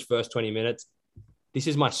monstrous first 20 minutes. This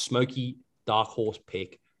is my smoky dark horse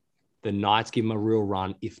pick. The Knights give them a real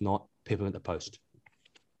run. If not, pip them at the post.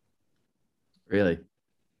 Really?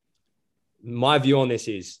 My view on this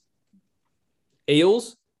is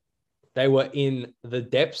Eels, they were in the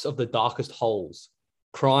depths of the darkest holes,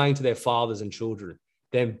 crying to their fathers and children.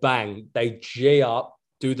 Then bang, they G up,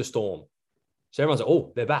 do the Storm. So everyone's like,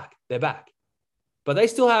 oh, they're back. They're back. But they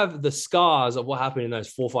still have the scars of what happened in those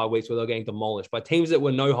 4 or 5 weeks where they're getting demolished by teams that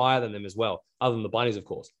were no higher than them as well, other than the Bunnies, of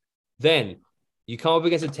course. Then you come up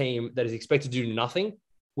against a team that is expected to do nothing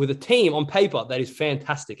with a team on paper that is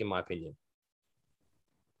fantastic, in my opinion.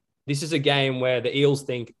 This is a game where the Eels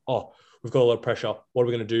think, oh, we've got a lot of pressure. What are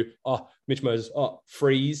we going to do? Oh, Mitch Moses. Oh,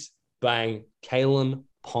 freeze, bang, Kalen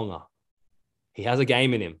Ponga. He has a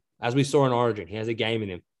game in him. As we saw in Origin, he has a game in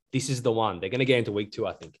him. This is the one. They're going to get into week 2,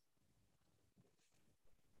 I think.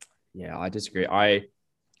 Yeah, I disagree.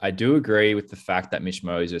 I do agree with the fact that Mitch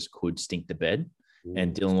Moses could stink the bed. Ooh,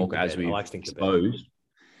 and Dylan Walker, as we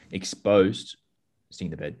exposed,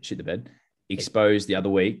 stink the bed, shit the bed, exposed the other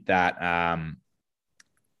week that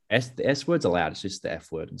the S word's allowed. It's just the F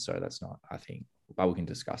word. And so that's not, I think, but we can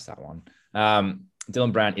discuss that one.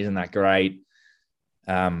 Dylan Brown isn't that great.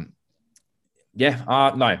 No,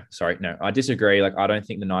 I disagree. Like, I don't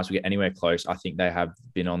think the Knights will get anywhere close. I think they have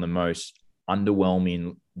been on the most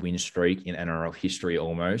underwhelming win streak in NRL history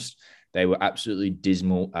almost. They were absolutely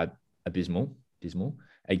abysmal against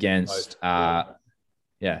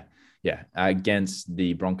against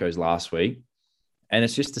the Broncos last week. And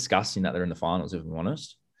it's just disgusting that they're in the finals, if I'm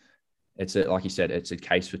honest. It's like you said, it's a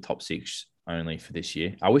case for top 6 only for this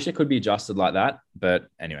year. I wish it could be adjusted like that, but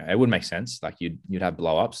anyway, it would make sense. Like you'd have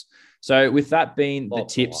blow-ups. So with that being the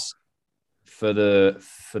tips for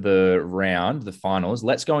the round, the finals,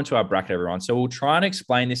 let's go into our bracket, everyone. So we'll try and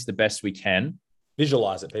explain this the best we can.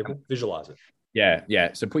 Visualize it, people. Visualize it.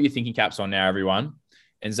 Yeah. So put your thinking caps on now, everyone.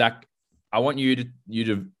 And Zach, I want you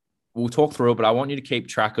to we'll talk through it, but I want you to keep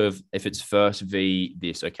track of if it's first v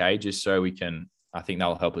this, okay? Just so we can, I think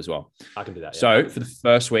that'll help as well. I can do that. Yeah. So for the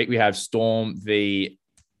first week, we have Storm v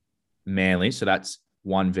Manly. So that's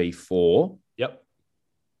 1v4. Yep.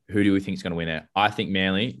 Who do we think is going to win it? I think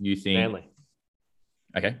Manly. You think Manly.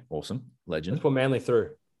 Okay, awesome. Legend. Let's put Manly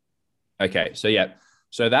through. Okay, so yeah.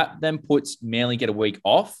 So that then puts Manly get a week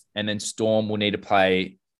off, and then Storm will need to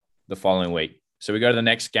play the following week. So we go to the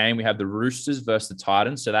next game. We have the Roosters versus the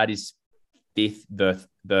Titans. So that is 5th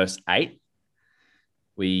versus 8th.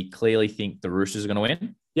 We clearly think the Roosters are going to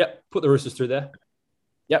win. Yep, put the Roosters through there.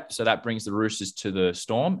 Yep, so that brings the Roosters to the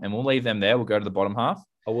Storm, and we'll leave them there. We'll go to the bottom half.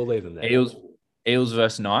 I will leave them there. Eels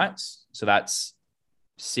versus Knights. So that's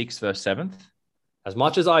 6th versus 7th. As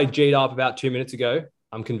much as I G'd up about 2 minutes ago,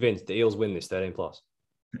 I'm convinced the Eels win this 13+.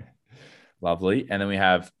 Lovely. And then we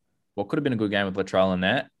have what could have been a good game with Latrell in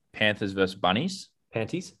there. Panthers versus Bunnies.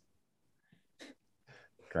 Panties.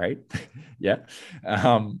 Great. Yeah.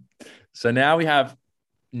 So now we have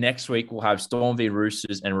next week, we'll have Storm v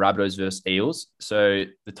Roosters and Rabbitohs versus Eels. So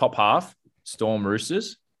the top half, Storm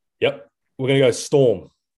Roosters. Yep. We're going to go Storm.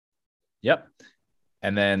 Yep.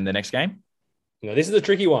 And then the next game. This is a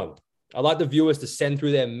tricky one. I'd like the viewers to send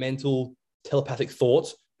through their mental telepathic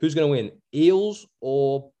thoughts. Who's going to win, Eels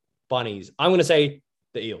or Bunnies? I'm going to say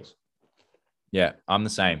the Eels. Yeah, I'm the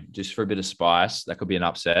same. Just for a bit of spice, that could be an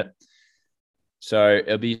upset. So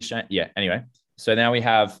it'll be, yeah, anyway. So now we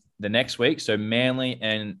have the next week. So Manly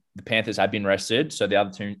and the Panthers have been rested. So the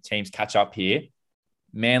other two teams catch up here.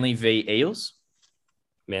 Manly v Eels.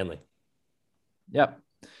 Manly. Yep.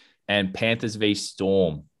 And Panthers v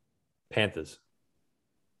Storm. Panthers.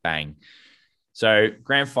 Bang. So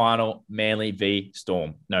grand final, Manly v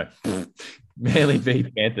Storm. No, Manly v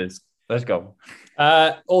Panthers. Let's go.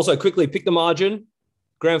 Also, quickly pick the margin,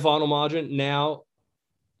 grand final margin. Now,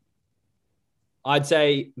 I'd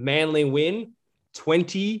say Manly win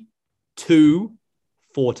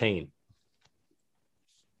 22-14.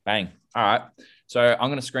 Bang. All right. So I'm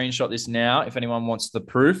going to screenshot this now. If anyone wants the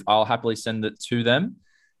proof, I'll happily send it to them.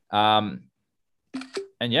 And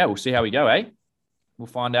yeah, we'll see how we go, eh? We'll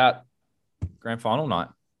find out grand final night.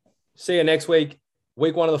 See you next week.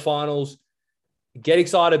 Week 1 of the finals. Get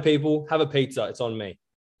excited, people. Have a pizza. It's on me.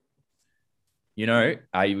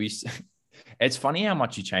 It's funny how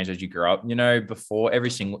much you change as you grow up. Before every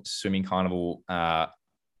single swimming carnival,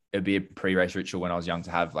 it'd be a pre-race ritual when I was young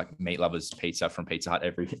to have like meat lovers pizza from Pizza Hut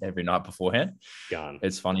every night beforehand. Gone.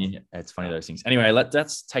 It's funny. It's funny those things. Anyway,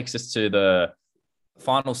 that takes us to the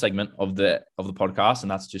final segment of the podcast,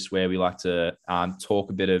 and that's just where we like to talk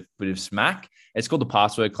a bit of smack. It's called the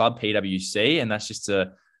Password Club, PWC, and that's just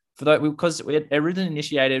because we had everything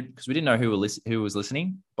initiated because we didn't know who was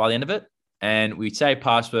listening by the end of it. And we say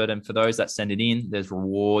password, and for those that send it in, there's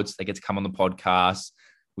rewards. They get to come on the podcast.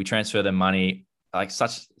 We transfer their money, like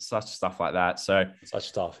such stuff like that. So such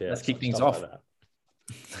stuff, yeah. Let's kick things off. Like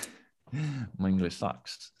my English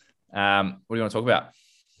sucks. What do you want to talk about?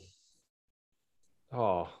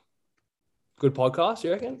 Oh, good podcast,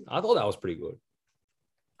 you reckon? I thought that was pretty good.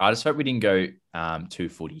 I just hope we didn't go too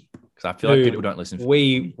footy because I feel like people don't listen.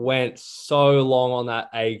 We went so long on that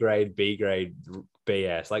A grade, B grade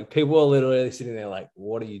BS. Like people are literally sitting there like,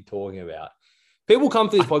 what are you talking about? People come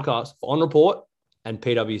to this podcast for On Report and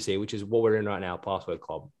PWC, which is what we're in right now, Password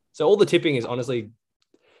Club. So all the tipping is honestly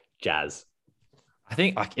jazz. I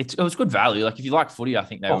think like it was good value. Like if you like footy, I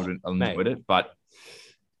think they would have enjoyed it. But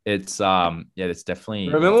it's it's definitely.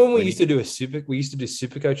 Remember when we used to do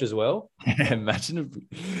Super Coach as well? Imagine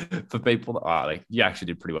for people that you actually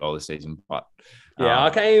did pretty well this season. But yeah, I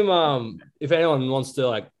came. If anyone wants to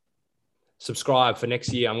like subscribe for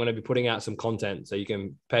next year, I'm going to be putting out some content, so you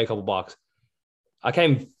can pay a couple bucks. I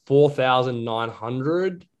came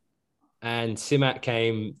 4,900, and Simat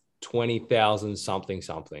came 20,000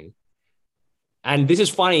 something. And this is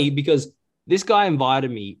funny because this guy invited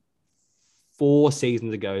me 4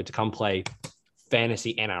 seasons ago to come play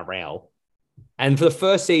fantasy NRL. And for the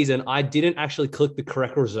first season, I didn't actually click the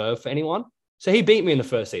correct reserve for anyone. So he beat me in the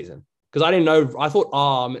first season because I didn't know. I thought,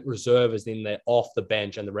 I'm reserve is in there off the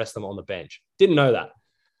bench and the rest of them on the bench. Didn't know that.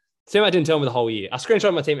 Simat didn't tell me the whole year. I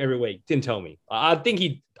screenshot my team every week. Didn't tell me. I think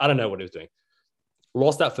I don't know what he was doing.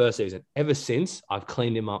 Lost that first season. Ever since, I've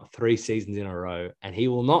cleaned him up 3 seasons in a row, and he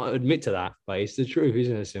will not admit to that, but it's the truth,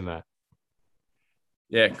 isn't it, Simat?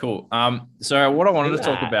 Yeah, cool. So what I wanted to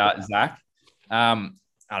talk about, Zach, I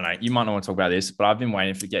don't know, you might not want to talk about this, but I've been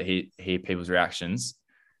waiting to hear people's reactions.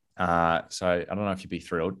 So I don't know if you'd be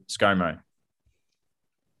thrilled. ScoMo.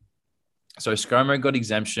 So ScoMo got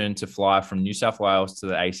exemption to fly from New South Wales to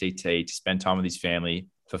the ACT to spend time with his family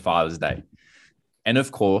for Father's Day. And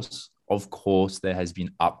of course, there has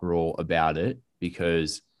been uproar about it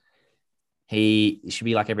because he should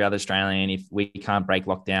be like every other Australian. If we can't break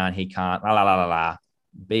lockdown, he can't. La la la la la.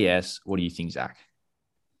 BS. What do you think, Zach?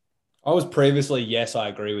 I was previously, yes, I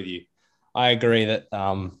agree with you. I agree that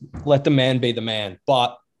let the man be the man.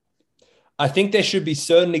 But I think there should be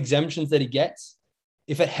certain exemptions that he gets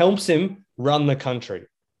if it helps him run the country.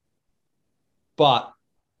 But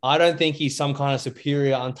I don't think he's some kind of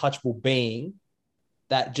superior, untouchable being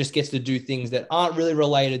that just gets to do things that aren't really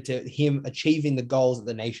related to him achieving the goals that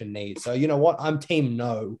the nation needs. So you know what? I'm team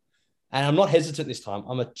no. And I'm not hesitant this time.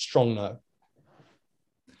 I'm a strong no.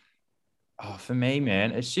 Oh, for me,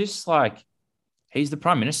 man, it's just like he's the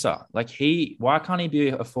prime minister. Like why can't he be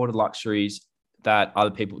afforded luxuries that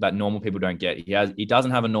normal people don't get? He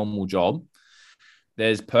doesn't have a normal job.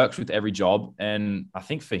 There's perks with every job. And I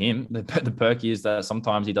think for him, the perk is that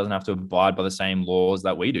sometimes he doesn't have to abide by the same laws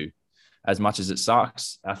that we do, as much as it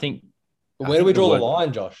sucks. But where do we draw the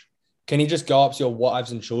line, Josh? Can he just go up to your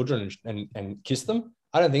wives and children and kiss them?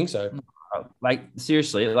 I don't think so. Like,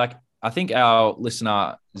 seriously, like, I think our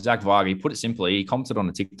listener, Zach Vargy, put it simply. He commented on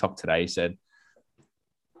a TikTok today. He said,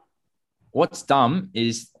 what's dumb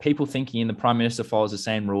is people thinking the Prime Minister follows the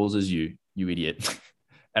same rules as you idiot.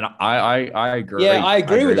 And I agree. Yeah, I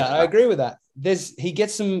agree with that. I agree with that. He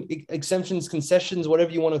gets some exemptions, concessions,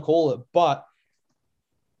 whatever you want to call it. But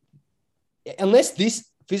unless this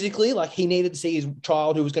physically, like he needed to see his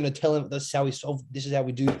child who was going to tell him this is how we solve, this is how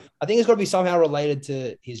we do. I think it's got to be somehow related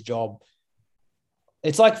to his job.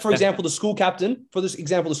 It's like, for example, the school captain at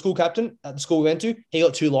the school we went to, he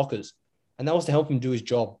got 2 lockers and that was to help him do his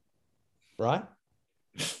job. Right.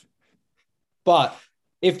 But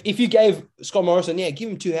if you gave Scott Morrison, give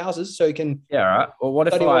him 2 houses so he can. Yeah. Right. Well, what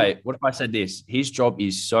if I said this? His job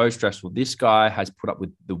is so stressful. This guy has put up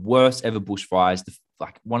with the worst ever bushfires,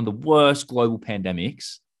 like one of the worst global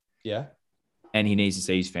pandemics. Yeah. And he needs to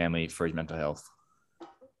see his family for his mental health.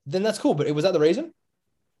 Then that's cool. But was that the reason?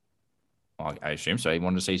 I assume so. He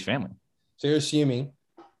wanted to see his family. So you're assuming. Do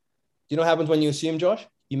you know what happens when you assume, Josh?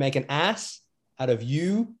 You make an ass out of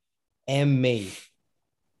you and me.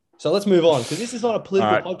 So let's move on because this is not a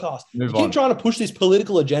political podcast. You keep trying to push this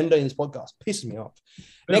political agenda in this podcast. Pisses me off.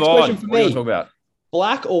 Next question for me. Talk about?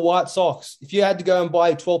 Black or white socks? If you had to go and buy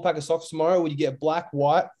a 12-pack of socks tomorrow, would you get black,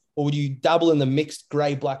 white, or would you dabble in the mixed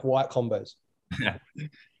gray, black, white combos?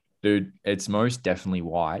 Dude, it's most definitely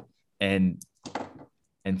white. And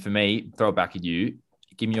for me, throw it back at you.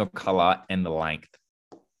 Give me your color and the length.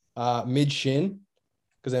 Mid shin,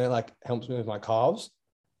 because then it like helps me with my calves.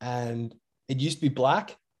 And it used to be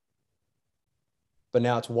black, but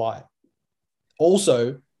now it's white.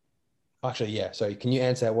 Also, actually, yeah. So can you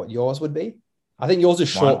answer what yours would be? I think yours is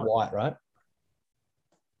short white, right?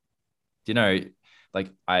 Do you know, like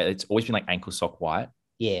it's always been like ankle sock white.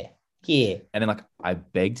 Yeah. Yeah. And then like I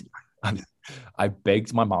begged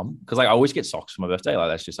my mum, because like I always get socks for my birthday. Like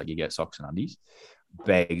that's just like you get socks and undies.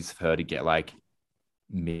 Begged her to get like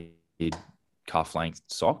mid calf length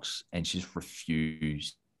socks, and she's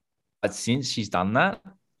refused. But since she's done that,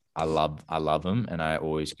 I love them, and I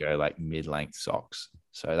always go like mid length socks.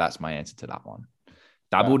 So that's my answer to that one.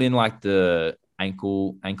 Dabbled in like the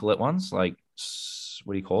anklet ones, like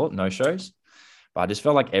what do you call it? No shows. But I just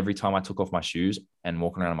felt like every time I took off my shoes and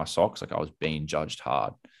walking around in my socks, like I was being judged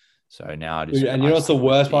hard. So now I just. Dude, and you know what's the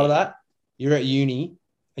worst part of that? You're at uni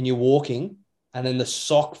and you're walking, and then the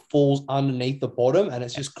sock falls underneath the bottom, and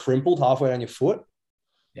it's just crimpled halfway down your foot.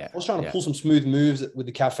 Yeah. I was trying to pull some smooth moves with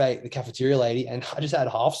the cafeteria lady, and I just had a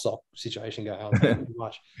half sock situation going on. Too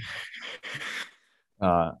much.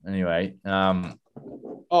 Anyway.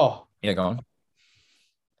 Oh. Yeah, go on.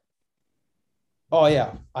 Oh,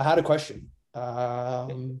 yeah. I had a question.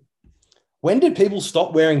 When did people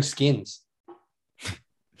stop wearing skins?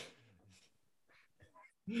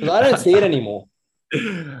 Because I don't see it anymore.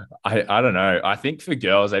 I don't know. I think for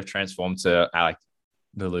girls, they've transformed to like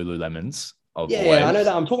the Lululemons. Yeah, I know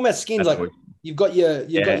that. I'm talking about skins. That's like you've got your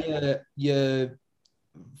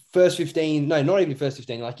first 15. No, not even first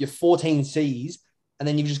 15. Like your 14 Cs, and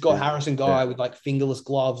then you've just got Harrison Guy with like fingerless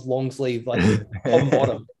gloves, long sleeve, like top and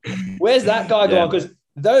bottom. Where's that guy gone? Because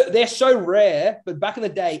they're so rare. But back in the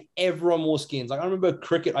day, everyone wore skins. Like I remember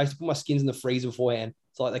cricket. I used to put my skins in the freezer beforehand,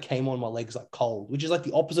 so like they came on my legs like cold, which is like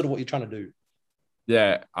the opposite of what you're trying to do.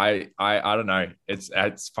 Yeah, I don't know.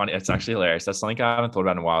 It's funny. It's actually hilarious. That's something I haven't thought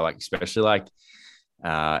about in a while. Like especially like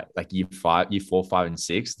year 4, 5, and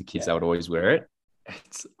 6, the kids that would always wear it.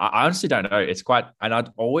 I honestly don't know. It's quite, and I'd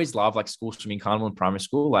always love like school swimming carnival in primary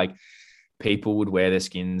school. Like people would wear their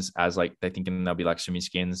skins as like they're thinking they'll be like swimming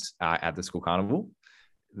skins at the school carnival.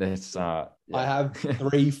 That's I have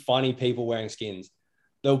 3 funny people wearing skins.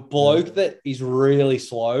 The bloke that is really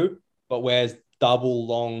slow but wears double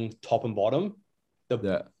long top and bottom.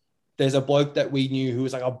 There's a bloke that we knew who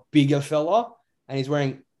was like a bigger fella, and he's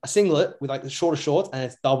wearing a singlet with like the shorter shorts, and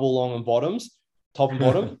it's double long and bottoms, top and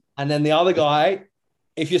bottom. And then the other guy,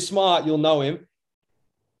 if you're smart, you'll know him.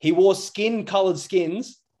 He wore skin-colored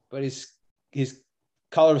skins, but his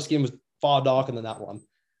color of skin was far darker than that one.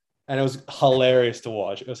 And it was hilarious to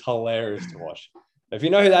watch. If you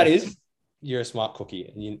know who that is, you're a smart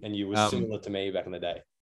cookie, and you were similar to me back in the day.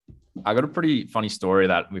 I got a pretty funny story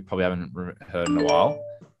that we probably haven't heard in a while.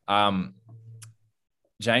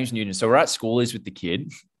 James Newton. So we're at Schoolies with the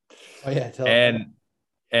kid. Oh yeah,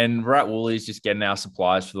 and we're at Woolies just getting our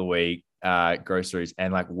supplies for the week, groceries,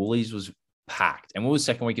 and like Woolies was packed. And we were the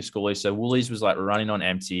second week of Schoolies, so Woolies was like running on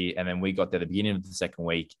empty. And then we got there at the beginning of the second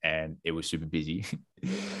week, and it was super busy.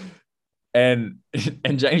 And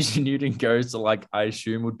James Newton goes to like, I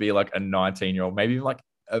assume would be like a 19-year-old, maybe even like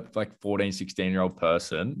a 14, 16-year-old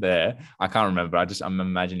person there. I can't remember. I'm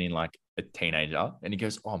imagining like a teenager. And he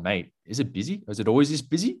goes, "Oh, mate, is it busy? Is it always this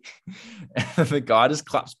busy?" And the guy just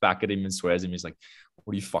claps back at him and swears at him. He's like,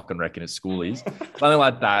 "What do you fucking reckon at Schoolies?" Something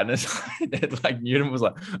like that. And it's like Newton was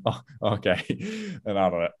like, "Oh, okay." And I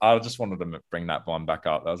don't know. I just wanted to bring that one back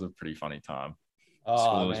up. That was a pretty funny time. Oh,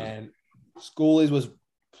 Schoolies man. Schoolies was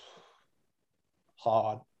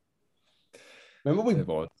hard. Remember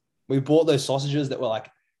we bought those sausages that were like,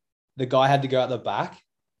 the guy had to go out the back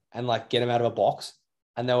and like get them out of a box,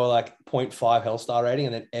 and they were like 0.5 Hellstar rating,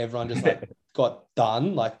 and then everyone just like got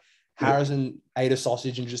done. Like Harrison ate a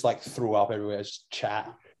sausage and just like threw up everywhere. It's just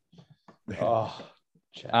chat. Oh,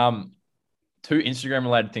 chat. 2 Instagram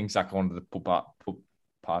related things I wanted to run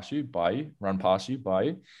past you.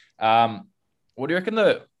 What do you reckon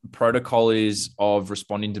the protocol is of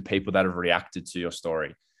responding to people that have reacted to your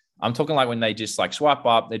story? I'm talking like when they just like swipe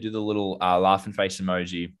up, they do the little laughing face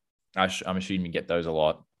emoji. I'm assuming you get those a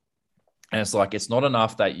lot. And it's like, it's not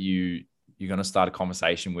enough that you're going to start a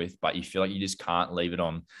conversation with, but you feel like you just can't leave it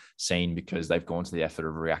on scene because they've gone to the effort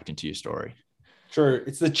of reacting to your story. True.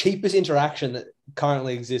 It's the cheapest interaction that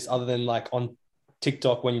currently exists, other than like on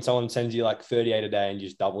TikTok when someone sends you like 38 a day and you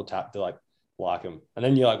just double tap to like them. And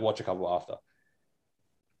then you like watch a couple after.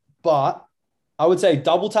 But I would say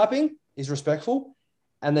double tapping is respectful.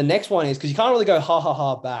 And the next one is, because you can't really go ha ha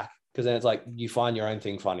ha back, because then it's like you find your own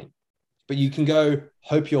thing funny. But you can go,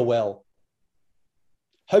 "Hope you're well."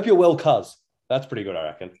 Hope you're well, cuz. That's pretty good, I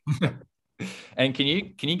reckon. And can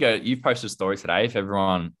you go, you've posted a story today. If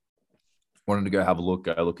everyone wanted to go look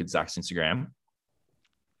at Zach's Instagram.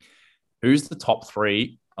 Who's the top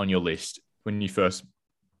 3 on your list when you first,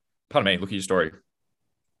 look at your story.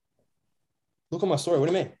 Look at my story. What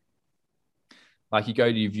do you mean? Like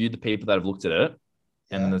you view the people that have looked at it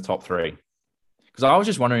and the top 3. Because I was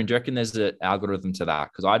just wondering, do you reckon there's an algorithm to that?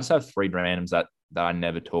 Because I just have 3 randoms that I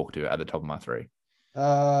never talk to at the top of my 3.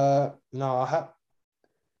 No, I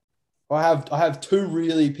have 2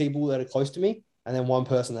 really people that are close to me, and then 1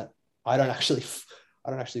 person that I don't actually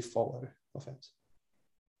follow. No offense.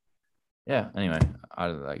 Yeah. Anyway,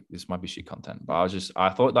 this might be shit content, but I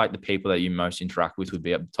thought like the people that you most interact with would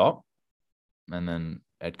be at the top, and then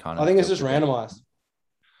Ed kind of. I think it's just randomized.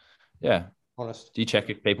 Yeah. Honest. Do you check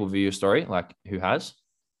if people view your story? Like who has?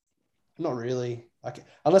 Not really. Like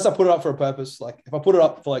unless I put it up for a purpose. Like if I put it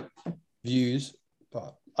up for like views,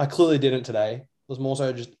 but I clearly didn't today. It was more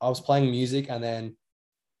so just I was playing music, and then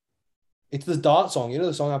it's the Dart song. You know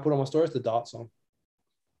the song I put on my story? It's the Dart song.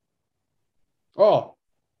 Oh.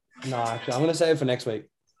 No, actually, I'm going to save it for next week.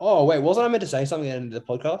 Oh, wait. Wasn't I meant to say something at the end of the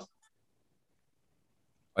podcast?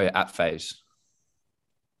 Oh, yeah. At Phase.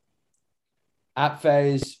 At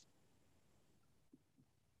Phase.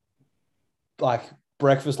 Like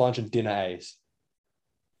breakfast, lunch, and dinner A's.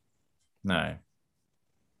 No.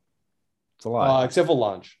 It's a lie. Except for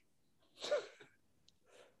lunch.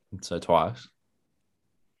 So twice.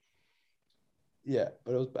 Yeah,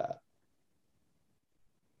 but it was bad.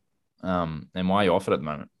 And why are you off it at the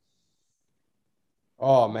moment?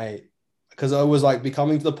 Oh, mate. Because I was like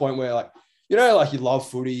becoming to the point where like, you know, like you love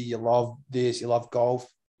footy, you love this, you love golf.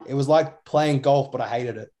 It was like playing golf, but I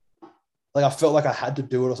hated it. Like I felt like I had to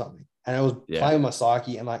do it or something. And it was playing with my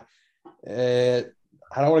psyche, and like, I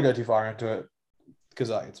don't want to go too far into it because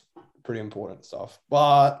like it's pretty important stuff.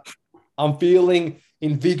 But I'm feeling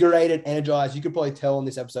invigorated, energized. You could probably tell in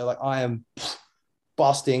this episode, like I am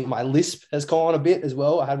busting. My lisp has gone a bit as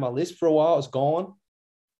well. I had my lisp for a while. It's gone.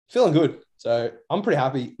 Feeling good. So I'm pretty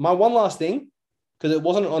happy. My one last thing, because it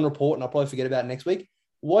wasn't on report and I'll probably forget about it next week.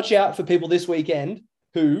 watch out for people this weekend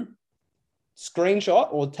who screenshot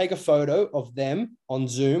or take a photo of them on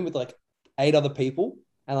Zoom with like 8 other people.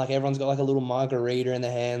 And like everyone's got like a little margarita in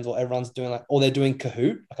their hands, or everyone's doing like, or they're doing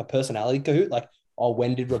Kahoot, like a personality Kahoot. Like, oh,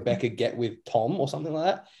 when did Rebecca get with Tom or something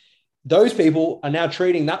like that? Those people are now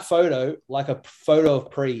treating that photo like a photo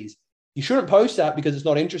of Prees. You shouldn't post that because it's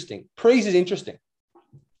not interesting. Prees is interesting.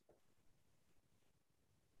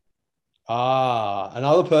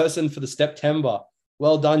 Another person for the September.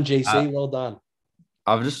 Well done, GC. Well done.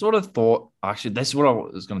 I've just sort of thought, actually, this is what I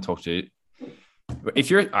was going to talk to you. If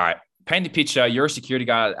you're, all right, paint the picture. You're a security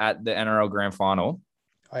guard at the NRL Grand Final.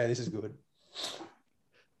 Oh, yeah, this is good.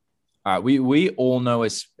 All right, we all know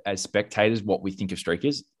as spectators what we think of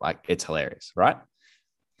streakers. Like, it's hilarious, right?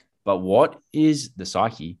 But what is the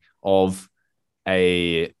psyche of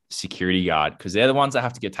a security guard? Because they're the ones that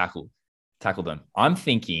have to get tackle them. I'm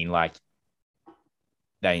thinking, like,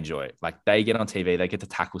 they enjoy it. Like, they get on TV, they get to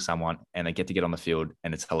tackle someone, and they get to get on the field,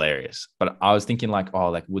 and it's hilarious. But I was thinking, like, oh,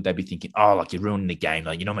 like, would they be thinking, oh, like, you're ruining the game,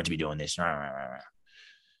 like, you're not meant to be doing this. I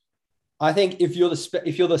think if you're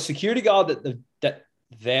the security guard that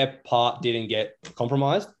their part didn't get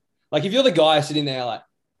compromised, like if you're the guy sitting there, like,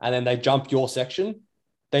 and then they jump your section,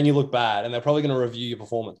 then you look bad, and they're probably going to review your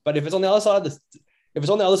performance. But if it's on the other side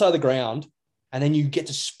of the ground, and then you get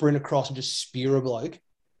to sprint across and just spear a bloke,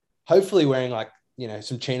 hopefully wearing like, you know,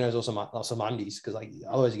 some chinos or some undies, because like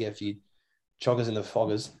otherwise you get a few choggers in the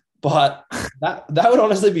foggers. But that would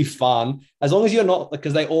honestly be fun, as long as you're not,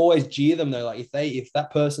 because they always jeer them though. Like if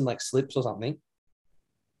that person like slips or something,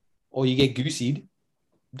 or you get goosied,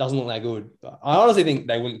 doesn't look that good. But I honestly think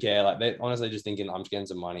they wouldn't care. Like they honestly just thinking, I'm just getting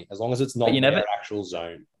some money, as long as it's not their actual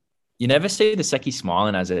zone. You never see the Secchi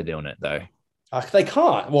smiling as they're doing it though. They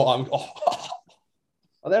can't. Well,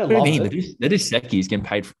 they don't love it. They're just Secchi's getting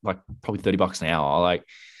paid for like probably $30 an hour. Like,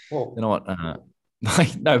 whoa. You know what?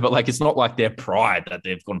 Like, no, but like, it's not like their pride that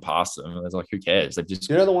they've gone past them. It's like, who cares? They've just,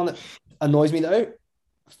 you know, the one that annoys me though,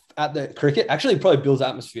 at the cricket, actually probably builds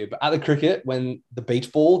atmosphere, but at the cricket, when the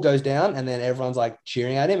beach ball goes down and then everyone's like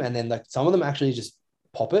cheering at him, and then like some of them actually just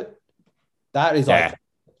pop it. That is like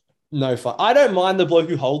no fun. I don't mind the bloke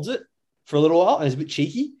who holds it for a little while and is a bit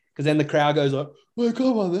cheeky, because then the crowd goes like, well,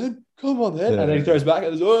 come on then. And then he throws back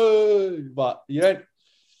and goes, oh, but you don't.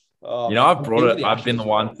 You know, I've brought it. I've been the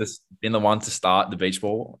one to start the beach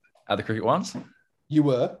ball at the cricket once. You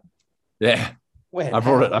were? Yeah. When? I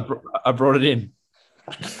brought it. I brought it in.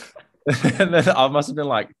 And then I must have been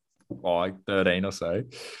like 13 or so.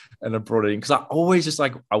 And I brought it in because I always just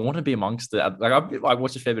like, I want to be amongst it. Like I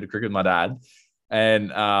watched a fair bit of cricket with my dad.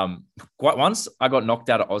 And once I got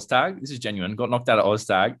knocked out of OzTag. This is genuine. Got knocked out of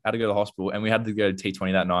OzTag. Had to go to the hospital, and we had to go to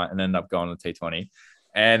T20 that night, and ended up going to T20.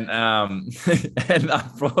 And and I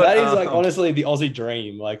brought, that is like honestly the Aussie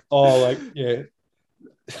dream. Like, oh, like yeah,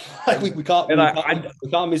 like we can't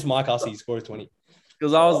miss Mike Hussey score 20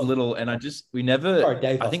 because I was little, and we never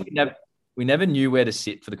knew where to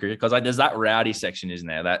sit for the cricket, because like there's that rowdy section, isn't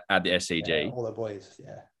there, that at the SCG, yeah, all the boys,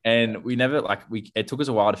 yeah. And we never it took us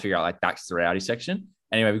a while to figure out like that's the rowdy section.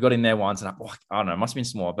 Anyway, we got in there once, and I don't know, it must have been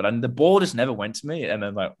small, but the ball just never went to me. And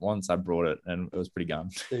then like once I brought it, and it was pretty gum.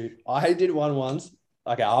 Dude, I did one once.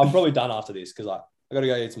 Okay, I'm probably done after this because I got to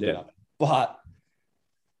go eat some dinner. But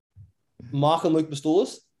Mark and Luke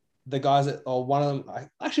Bastoulis, the guys that are one of them,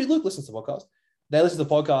 actually Luke listens to the podcast. They listen to the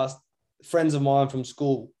podcast, friends of mine from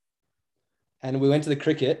school. And we went to the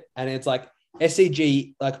cricket, and it's like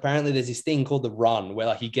SCG, like apparently there's this thing called the run, where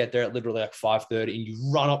like you get there at literally like 5:30 and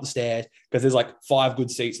you run up the stairs because there's like 5 good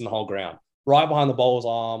seats in the whole ground, right behind the bowler's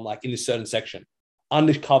arm, like in this certain section,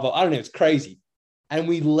 undercover. I don't know, it's crazy. And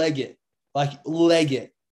we leg it.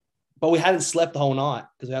 But we hadn't slept the whole night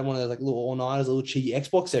because we had one of those like little all-nighters, little cheeky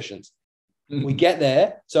Xbox sessions. Mm-hmm. We get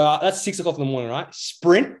there. So that's 6 o'clock in the morning, right?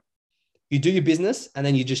 Sprint, you do your business, and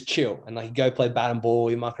then you just chill. And like you go play bat and ball,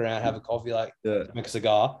 you muck around, have a coffee, make a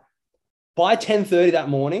cigar. By 10:30 that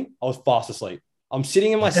morning, I was fast asleep. I'm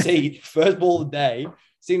sitting in my seat, first ball of the day,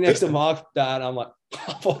 sitting next to Mark's dad, and I'm like,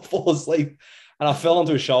 I fall asleep. And I fell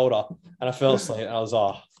onto his shoulder, and I fell asleep. And I was,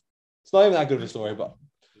 it's not even that good of a story, but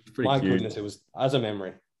my goodness, it was as a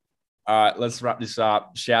memory. All right, let's wrap this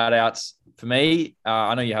up. Shout outs for me.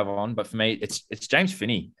 I know you have one, but for me, it's James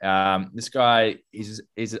Finney. This guy is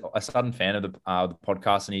a sudden fan of the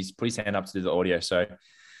podcast, and he's put his hand up to do the audio. So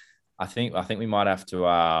I think we might have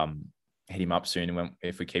to hit him up soon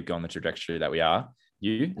if we keep going the trajectory that we are.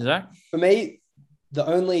 You, Zach? For me, there's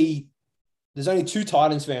only 2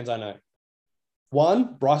 Titans fans I know.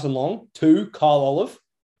 1, Bryson Long. 2, Carl Olive.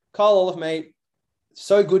 Carl Olive, mate.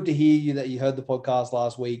 So good to hear you that you heard the podcast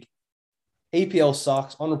last week. EPL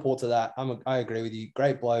sucks. On report to that, I agree with you.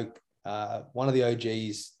 Great bloke. one of the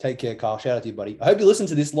OGs. Take care, Carl. Shout out to you, buddy. I hope you listened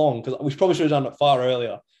to this long because we probably should have done it far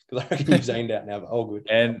earlier because I reckon you've zoned out now, but all good.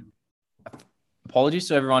 And apologies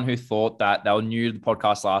to everyone who thought that they were new to the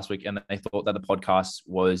podcast last week and they thought that the podcast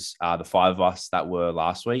was the 5 of us that were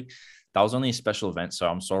last week. That was only a special event, so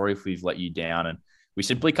I'm sorry if we've let you down. And we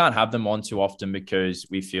simply can't have them on too often because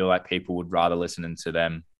we feel like people would rather listen to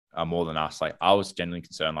them more than us. Like I was genuinely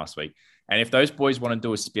concerned last week. And if those boys want to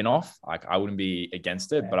do a spin-off, like I wouldn't be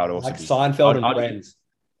against it, but I'd also like be Seinfeld and friends.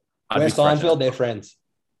 We're Seinfeld, they're friends.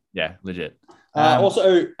 Yeah, legit.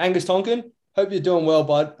 Also, Angus Tonkin, hope you're doing well,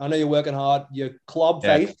 bud. I know you're working hard. Your club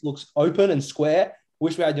face looks open and square.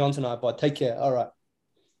 Wish we had you on tonight, bud. Take care. All right.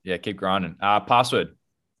 Yeah, keep grinding. Password.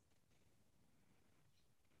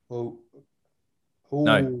 Ooh.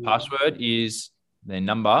 No, password is the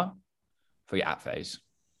number for your app phase.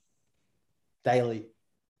 Daily.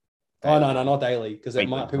 Oh, no, not daily because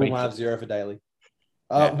people might have 0 for daily.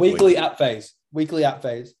 Weekly app phase. Weekly app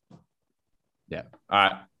phase. Yeah. All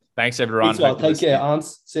right. Thanks, everyone. Well. Take care,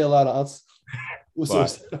 aunts. See you later, aunts.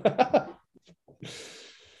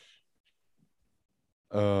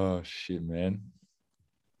 Oh, shit, man.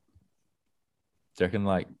 Do you reckon,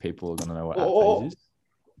 like, people are going to know what app phase is?